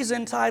he's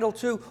entitled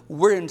to,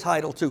 we're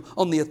entitled to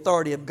on the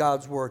authority of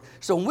God's word.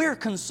 So when we're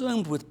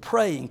consumed with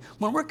praying,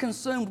 when we're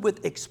consumed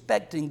with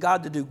expecting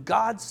God to do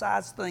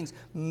God-sized things,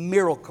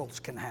 miracles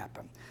can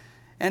happen.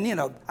 And,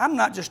 I'm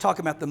not just talking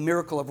about the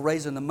miracle of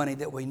raising the money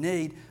that we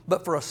need,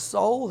 but for a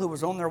soul who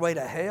was on their way to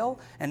hell,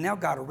 and now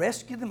God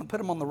rescued them and put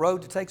them on the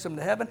road to take them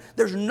to heaven,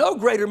 there's no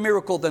greater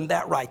miracle than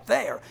that right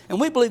there. And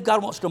we believe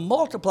God wants to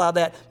multiply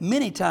that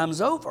many times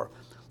over.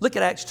 Look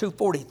at Acts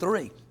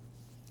 2:43.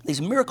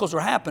 These miracles are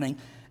happening.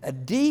 A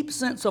deep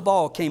sense of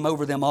awe came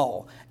over them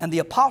all, and the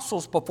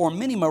apostles performed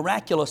many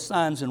miraculous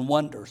signs and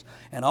wonders.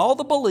 And all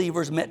the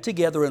believers met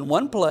together in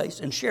one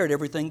place and shared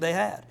everything they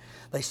had.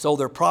 They sold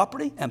their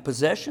property and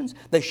possessions.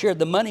 They shared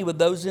the money with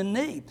those in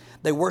need.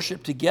 They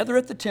worshiped together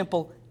at the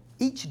temple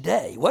each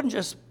day. It wasn't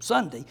just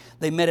Sunday.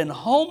 They met in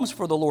homes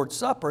for the Lord's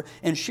Supper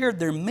and shared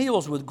their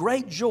meals with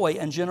great joy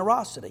and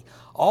generosity,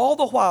 all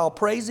the while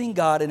praising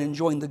God and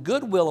enjoying the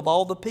goodwill of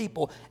all the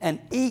people. And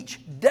each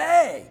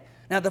day,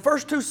 now, the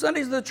first 2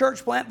 Sundays of the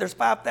church plant, there's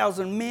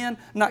 5,000 men,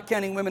 not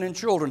counting women and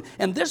children.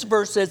 And this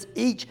verse says,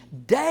 each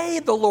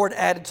day the Lord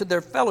added to their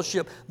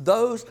fellowship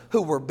those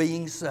who were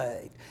being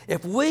saved.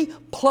 If we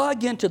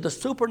plug into the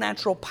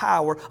supernatural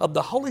power of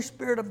the Holy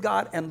Spirit of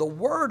God and the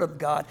Word of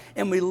God,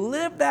 and we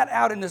live that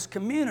out in this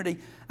community,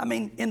 I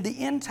mean, in the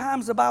end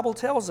times, the Bible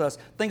tells us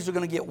things are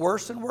going to get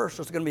worse and worse.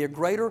 There's going to be a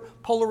greater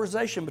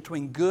polarization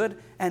between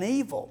good and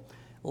evil.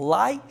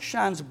 Light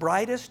shines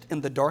brightest in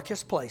the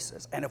darkest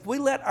places. And if we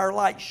let our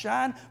light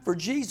shine for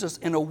Jesus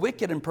in a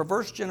wicked and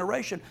perverse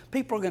generation,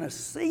 people are going to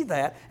see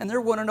that and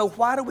they're going to know,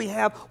 why do we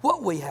have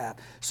what we have?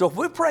 So if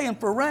we're praying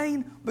for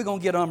rain, we're going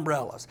to get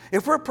umbrellas.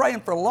 If we're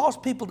praying for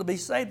lost people to be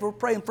saved, we're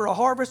praying for a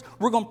harvest,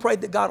 we're going to pray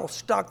that God will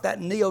stock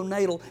that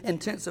neonatal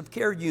intensive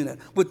care unit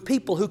with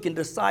people who can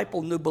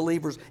disciple new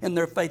believers in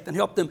their faith and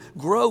help them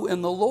grow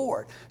in the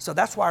Lord. So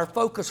that's why our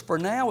focus for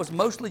now is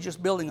mostly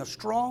just building a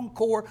strong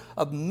core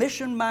of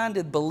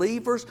mission-minded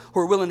believers who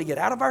are willing to get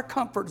out of our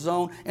comfort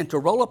zone and to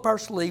roll up our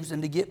sleeves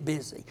and to get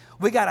busy.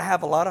 We got to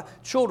have a lot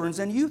of children's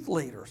and youth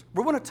leaders.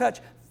 We're going to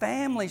touch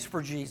families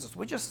for Jesus.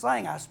 We just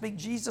sang, I speak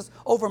Jesus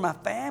over my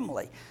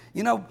family.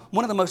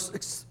 One of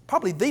the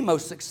probably the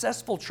most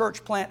successful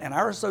church plant in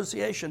our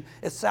association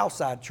is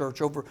Southside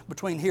Church over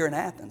between here and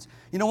Athens.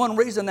 One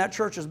reason that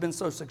church has been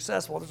so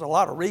successful, there's a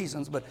lot of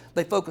reasons, but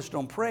they focused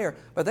on prayer,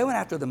 but they went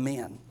after the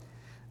men.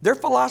 Their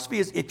philosophy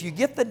is, if you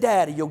get the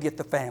daddy, you'll get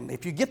the family.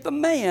 If you get the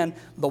man,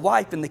 the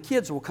wife and the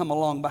kids will come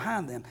along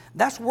behind them.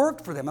 That's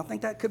worked for them. I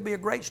think that could be a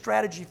great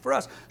strategy for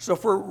us. So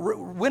if we're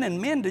winning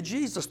men to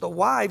Jesus, the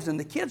wives and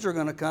the kids are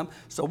going to come.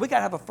 So we got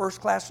to have a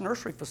first-class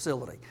nursery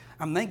facility.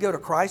 They go to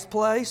Christ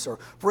Place or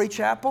Free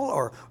Chapel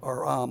or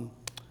I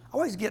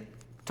always get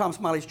Tom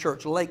Smiley's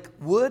church,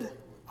 Lakewood.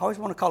 I always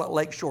want to call it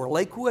Lakeshore,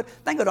 Lakewood.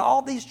 They go to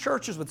all these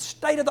churches with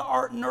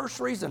state-of-the-art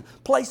nurseries and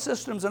play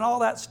systems and all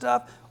that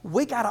stuff.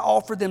 We got to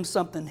offer them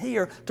something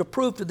here to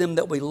prove to them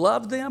that we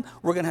love them.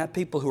 We're going to have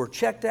people who are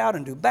checked out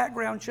and do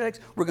background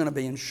checks. We're going to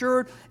be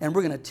insured, and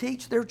we're going to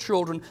teach their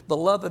children the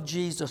love of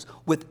Jesus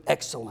with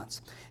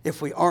excellence.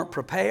 If we aren't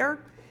prepared,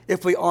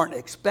 if we aren't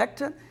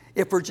expectant,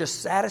 if we're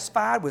just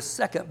satisfied with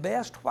second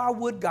best, why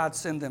would God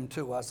send them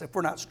to us if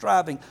we're not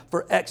striving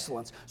for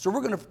excellence? So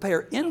we're going to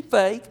prepare in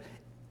faith,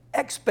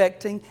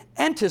 expecting,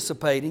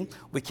 anticipating.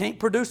 We can't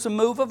produce a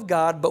move of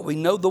God, but we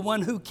know the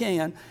one who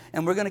can,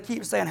 and we're going to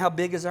keep saying, how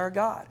big is our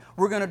God?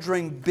 We're going to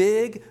dream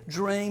big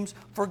dreams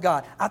for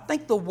God. I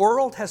think the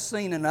world has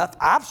seen enough,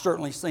 I've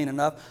certainly seen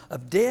enough,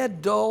 of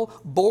dead, dull,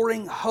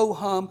 boring,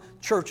 ho-hum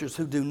churches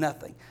who do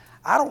nothing.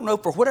 I don't know,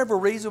 for whatever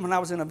reason, when I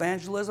was in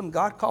evangelism,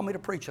 God called me to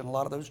preach in a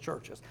lot of those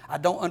churches. I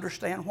don't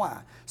understand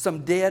why.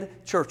 Some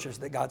dead churches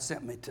that God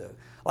sent me to.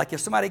 Like if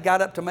somebody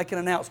got up to make an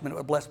announcement, it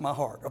would bless my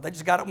heart. Or they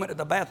just got up and went to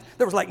the bathroom.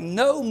 There was like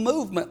no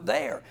movement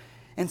there.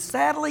 And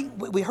sadly,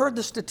 we heard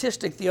the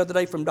statistic the other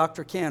day from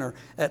Dr. Cantor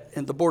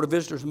in the Board of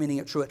Visitors meeting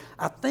at Truett.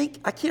 I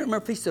can't remember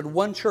if he said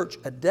one church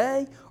a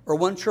day or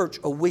one church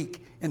a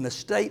week in the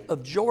state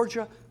of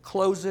Georgia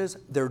closes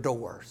their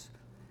doors.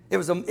 It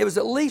was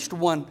at least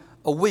one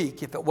a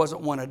week if it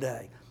wasn't one a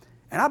day.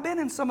 And I've been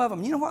in some of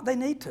them. You know what? They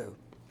need to.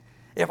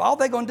 If all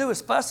they're going to do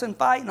is fuss and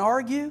fight and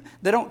argue,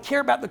 they don't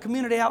care about the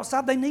community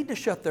outside, they need to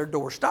shut their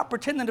doors. Stop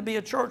pretending to be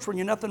a church when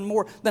you're nothing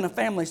more than a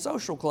family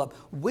social club.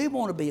 We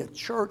want to be a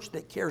church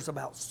that cares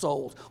about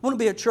souls. We want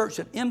to be a church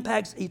that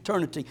impacts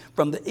eternity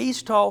from the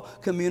East Hall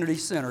Community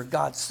Center.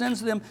 God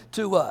sends them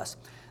to us.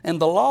 And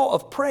the law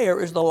of prayer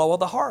is the law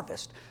of the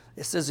harvest.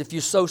 It says, if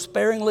you sow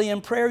sparingly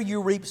in prayer,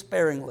 you reap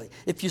sparingly.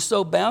 If you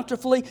sow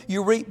bountifully,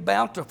 you reap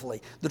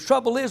bountifully. The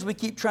trouble is we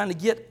keep trying to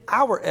get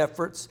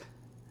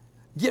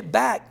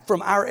back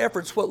from our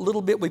efforts what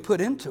little bit we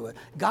put into it.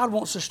 God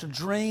wants us to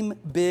dream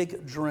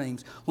big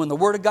dreams. When the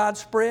Word of God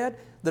spread,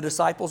 the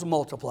disciples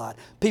multiplied.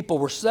 People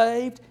were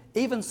saved.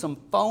 Even some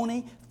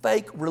phony,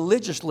 fake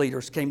religious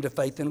leaders came to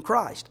faith in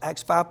Christ.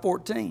 Acts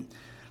 5:14.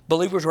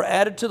 Believers were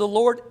added to the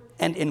Lord,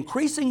 and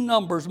increasing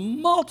numbers,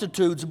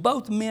 multitudes,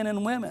 both men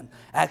and women.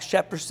 Acts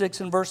chapter 6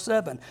 and verse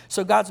 7.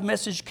 So God's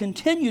message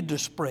continued to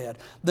spread.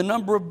 The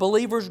number of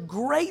believers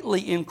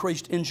greatly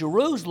increased in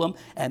Jerusalem,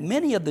 and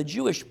many of the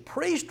Jewish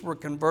priests were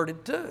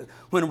converted too.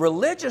 When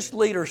religious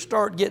leaders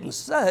start getting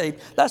saved,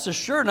 that's a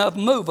sure enough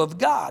move of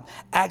God.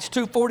 Acts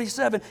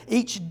 2:47,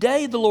 each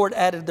day the Lord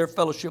added their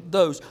fellowship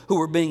those who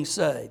were being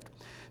saved.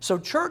 So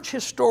church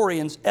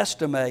historians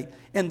estimate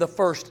in the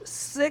first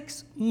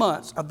 6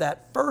 months of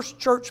that first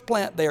church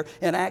plant there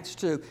in Acts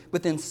 2,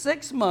 within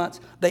 6 months,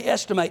 they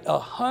estimate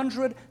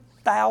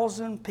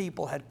 100,000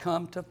 people had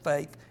come to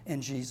faith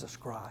in Jesus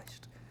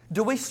Christ.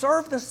 Do we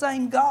serve the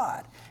same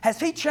God? Has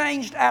He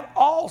changed at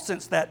all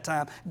since that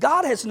time?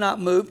 God has not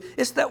moved.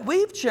 It's that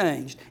we've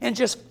changed. In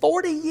just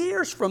 40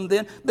 years from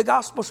then, the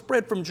gospel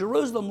spread from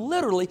Jerusalem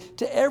literally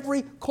to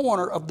every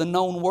corner of the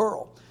known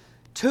world.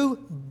 2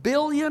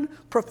 billion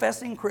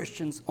professing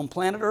Christians on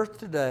planet Earth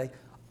today.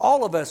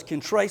 All of us can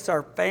trace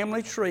our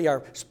family tree,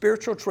 our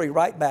spiritual tree,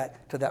 right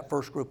back to that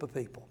first group of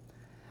people.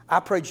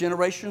 I pray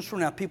generations from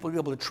now, people will be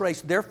able to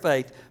trace their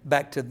faith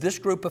back to this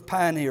group of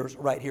pioneers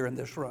right here in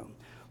this room.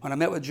 When I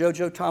met with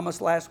JoJo Thomas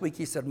last week,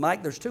 he said,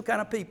 Mike, there's 2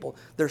 kinds of people.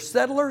 There's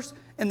settlers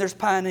and there's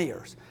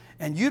pioneers.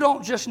 And you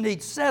don't just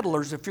need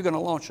settlers if you're going to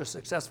launch a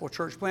successful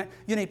church plant.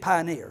 You need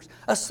pioneers.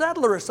 A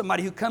settler is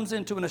somebody who comes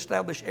into an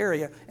established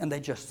area and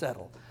they just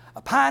settle.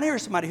 A pioneer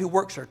is somebody who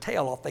works their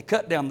tail off. They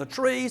cut down the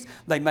trees.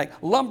 They make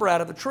lumber out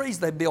of the trees.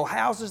 They build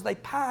houses. They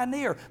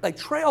pioneer. They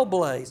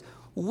trailblaze.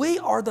 We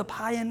are the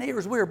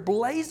pioneers. We are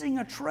blazing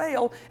a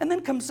trail. And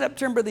then come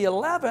September the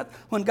 11th,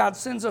 when God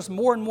sends us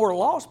more and more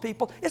lost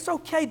people, it's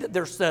okay that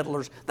they're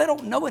settlers. They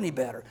don't know any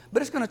better.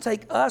 But it's going to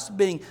take us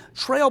being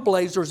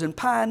trailblazers and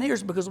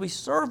pioneers because we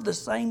serve the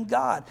same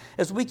God.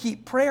 As we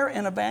keep prayer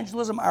and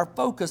evangelism our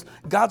focus,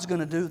 God's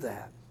going to do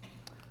that.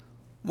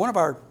 One of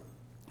our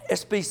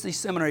SBC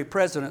seminary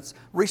presidents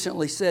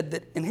recently said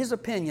that, in his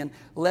opinion,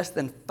 less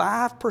than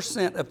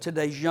 5% of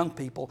today's young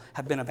people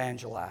have been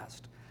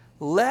evangelized.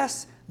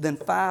 Less than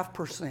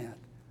 5%.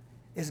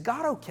 Is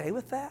God okay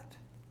with that?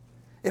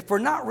 If we're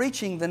not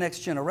reaching the next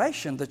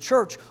generation, the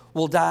church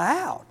will die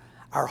out.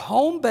 Our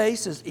home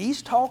base is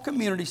East Hall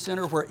Community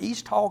Center, where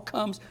East Hall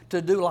comes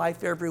to do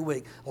life every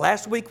week.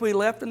 Last week we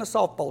left and the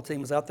softball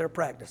team was out there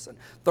practicing.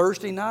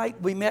 Thursday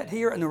night we met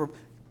here and there were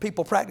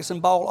people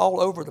practicing ball all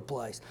over the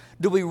place.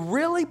 Do we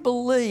really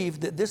believe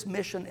that this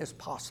mission is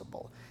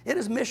possible? It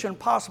is mission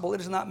possible.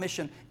 It is not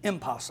mission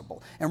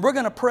impossible. And we're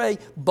going to pray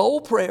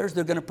bold prayers.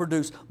 They're going to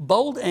produce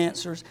bold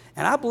answers.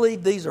 And I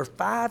believe these are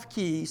 5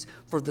 keys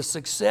for the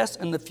success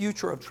and the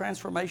future of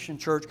Transformation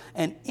Church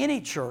and any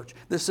church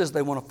that says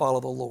they want to follow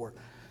the Lord.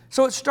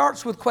 So it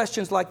starts with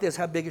questions like this.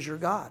 How big is your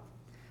God?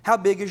 How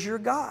big is your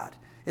God?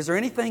 Is there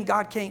anything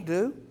God can't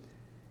do?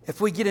 If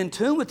we get in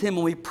tune with Him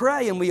and we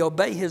pray and we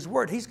obey His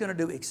word, He's going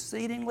to do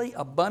exceedingly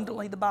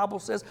abundantly, the Bible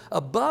says,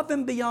 above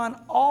and beyond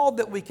all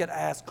that we could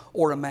ask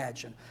or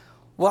imagine.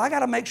 Well, I got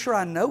to make sure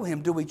I know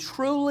Him. Do we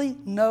truly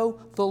know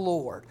the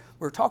Lord?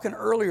 We were talking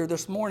earlier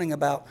this morning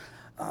about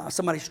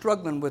somebody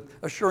struggling with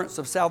assurance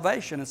of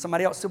salvation, and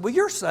somebody else said, well,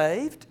 you're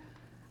saved.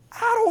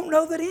 I don't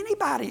know that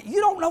anybody, you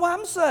don't know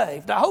I'm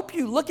saved. I hope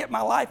you look at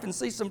my life and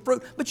see some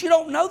fruit, but you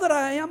don't know that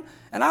I am,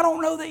 and I don't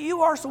know that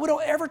you are, so we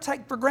don't ever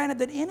take for granted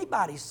that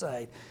anybody's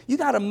saved. You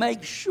got to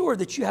make sure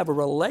that you have a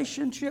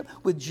relationship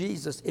with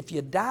Jesus. If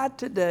you died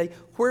today,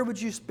 where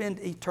would you spend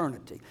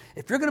eternity?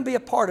 If you're going to be a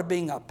part of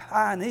being a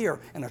pioneer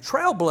and a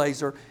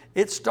trailblazer,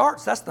 it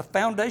starts, that's the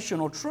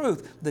foundational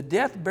truth. The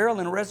death,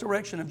 burial, and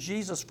resurrection of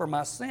Jesus for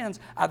my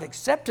sins. I've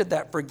accepted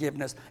that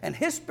forgiveness, and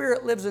His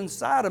Spirit lives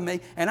inside of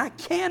me, and I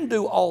can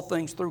do all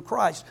things through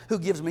Christ who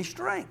gives me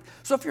strength.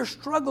 So if you're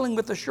struggling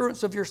with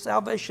assurance of your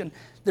salvation,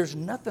 there's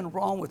nothing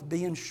wrong with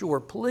being sure.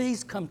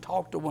 Please come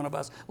talk to one of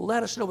us.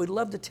 Let us know. We'd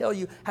love to tell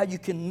you how you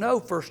can know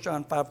 1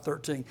 John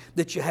 5:13,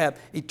 that you have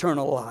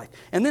eternal life.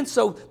 And then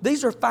so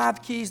these are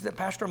 5 keys that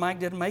Pastor Mike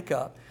didn't make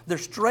up. They're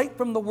straight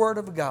from the Word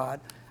of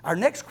God. Our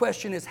next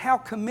question is, how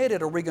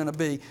committed are we going to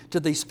be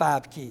to these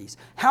 5 keys?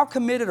 How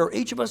committed are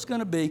each of us going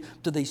to be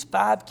to these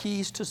 5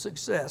 keys to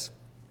success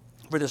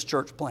for this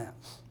church plant?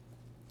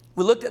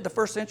 We looked at the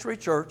first century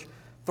church,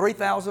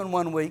 3,000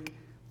 one week,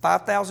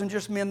 5,000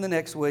 just men the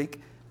next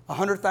week,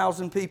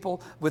 100,000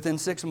 people within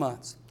 6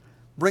 months.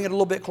 Bring it a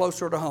little bit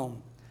closer to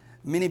home.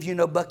 Many of you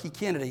know Bucky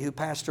Kennedy, who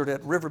pastored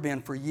at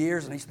Riverbend for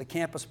years, and he's the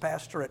campus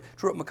pastor at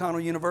Truett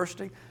McConnell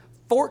University.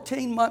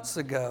 14 months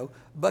ago,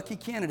 Bucky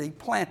Kennedy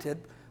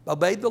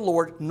obeyed the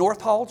Lord,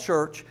 North Hall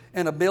Church,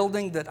 in a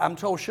building that I'm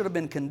told should have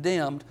been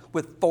condemned,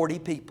 with 40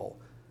 people.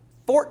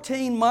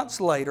 14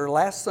 months later,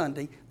 last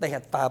Sunday, they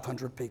had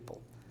 500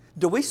 people.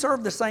 Do we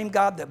serve the same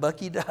God that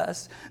Bucky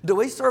does? Do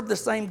we serve the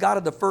same God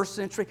of the first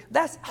century?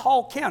 That's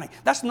Hall County.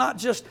 That's not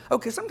just,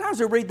 okay, sometimes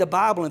we read the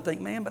Bible and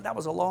think, man, but that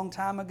was a long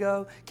time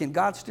ago. Can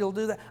God still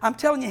do that? I'm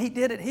telling you, He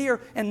did it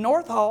here in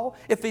North Hall.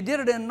 If He did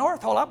it in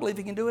North Hall, I believe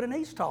He can do it in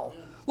East Hall.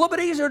 A little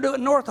bit easier to do it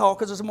in North Hall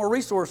because there's more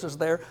resources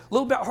there. A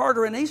little bit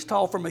harder in East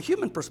Hall from a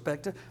human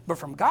perspective, but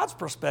from God's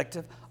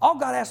perspective, all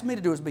God asked me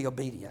to do is be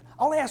obedient.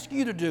 All He asks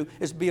you to do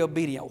is be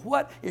obedient.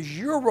 What is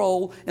your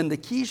role in the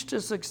keys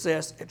to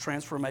success at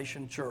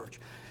Transformation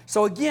Church?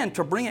 So again,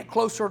 to bring it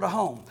closer to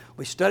home,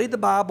 we studied the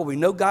Bible. We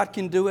know God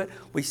can do it.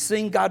 We've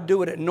seen God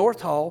do it at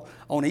North Hall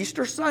on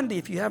Easter Sunday,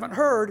 if you haven't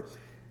heard.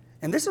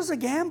 And this is a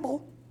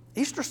gamble.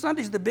 Easter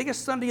Sunday is the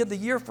biggest Sunday of the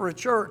year for a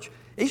church.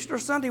 Easter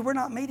Sunday, we're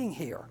not meeting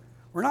here.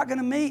 We're not going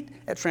to meet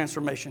at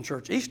Transformation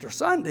Church. Easter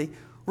Sunday,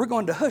 we're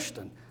going to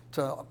Houston,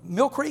 to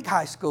Mill Creek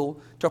High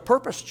School, to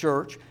Purpose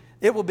Church.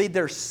 It will be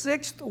their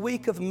 6th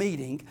week of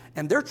meeting,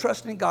 and they're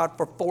trusting God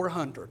for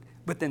 400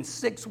 within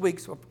 6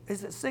 weeks.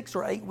 Is it 6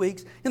 or 8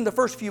 weeks? In the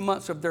first few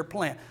months of their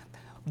plan.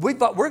 We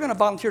thought we're going to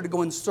volunteer to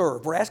go and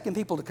serve. We're asking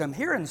people to come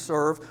here and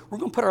serve. We're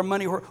going to put our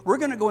money where we're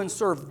going to go and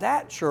serve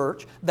that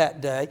church that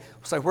day.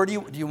 Say, where do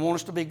you want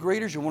us to be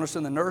greeters? You want us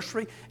in the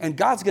nursery? And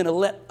God's going to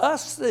let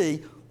us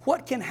see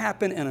what can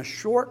happen in a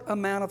short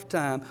amount of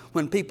time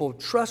when people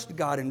trust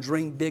God and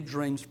dream big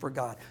dreams for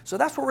God. So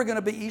that's where we're going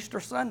to be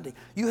Easter Sunday.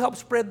 You help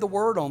spread the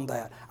word on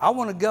that. I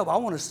want to go. I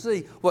want to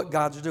see what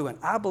God's doing.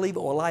 I believe it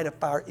will light a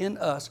fire in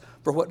us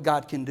for what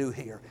God can do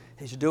here.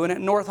 He's doing it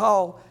in North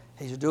Hall.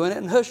 He's doing it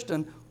in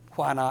Houston.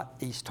 Why not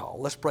East Hall?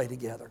 Let's pray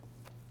together.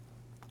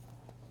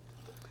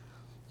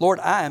 Lord,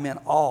 I am in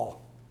awe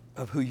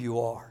of who you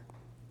are.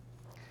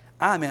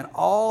 I'm in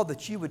awe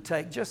that you would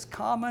take just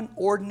common,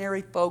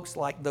 ordinary folks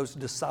like those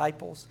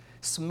disciples,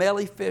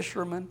 smelly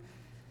fishermen,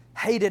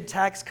 hated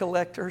tax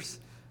collectors,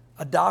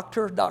 a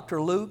doctor,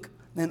 Dr. Luke,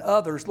 and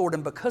others, Lord,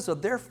 and because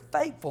of their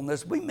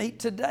faithfulness, we meet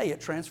today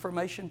at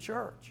Transformation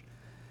Church.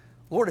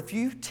 Lord, if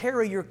you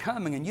tarry your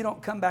coming and you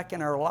don't come back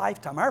in our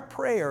lifetime, our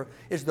prayer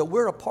is that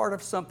we're a part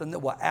of something that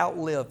will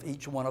outlive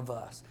each one of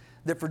us.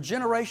 That for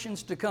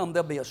generations to come,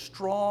 there'll be a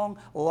strong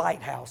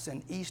lighthouse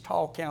in East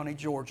Hall County,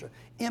 Georgia,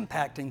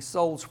 impacting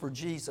souls for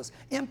Jesus,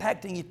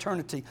 impacting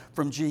eternity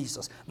from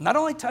Jesus. Not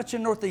only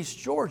touching Northeast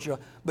Georgia,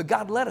 but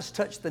God, let us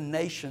touch the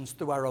nations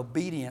through our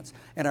obedience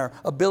and our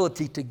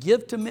ability to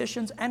give to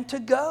missions and to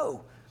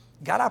go.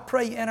 God, I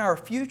pray in our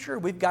future,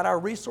 we've got our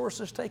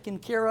resources taken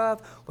care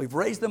of. We've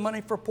raised the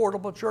money for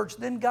Portable Church.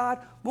 Then, God,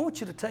 we want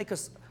you to take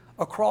us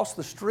across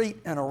the street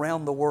and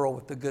around the world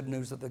with the good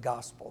news of the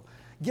gospel.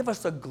 Give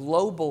us a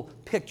global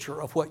picture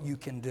of what you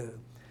can do.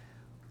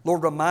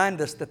 Lord,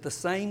 remind us that the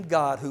same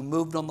God who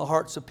moved on the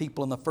hearts of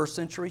people in the first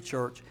century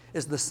church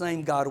is the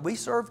same God we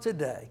serve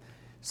today.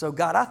 So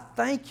God, I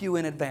thank you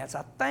in advance.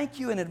 I thank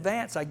you in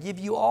advance. I give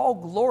you all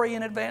glory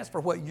in advance for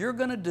what you're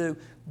going to do,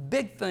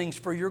 big things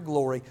for your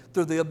glory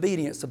through the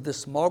obedience of this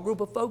small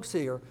group of folks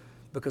here,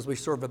 because we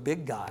serve a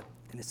big God.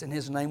 And it's in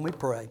His name we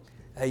pray.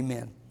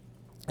 Amen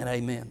and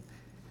amen.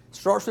 It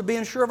starts with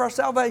being sure of our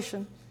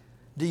salvation.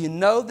 Do you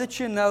know that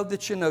you know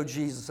that you know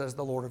Jesus as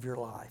the Lord of your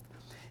life?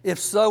 If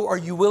so, are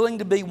you willing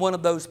to be one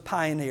of those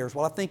pioneers?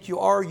 Well, I think you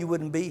are, you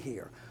wouldn't be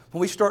here.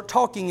 When we start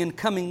talking in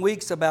coming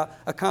weeks about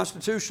a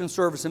Constitution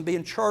service and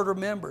being charter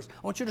members,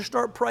 I want you to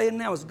start praying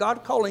now. Is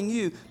God calling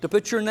you to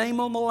put your name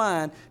on the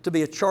line to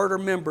be a charter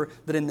member,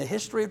 that in the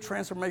history of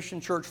Transformation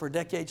Church for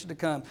decades to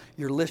come,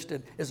 you're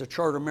listed as a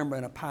charter member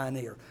and a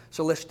pioneer?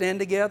 So let's stand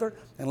together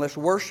and let's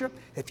worship.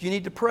 If you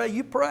need to pray,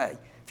 you pray.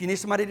 If If you need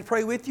somebody to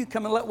pray with you,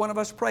 come and let one of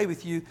us pray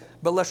with you,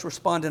 but let's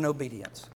respond in obedience.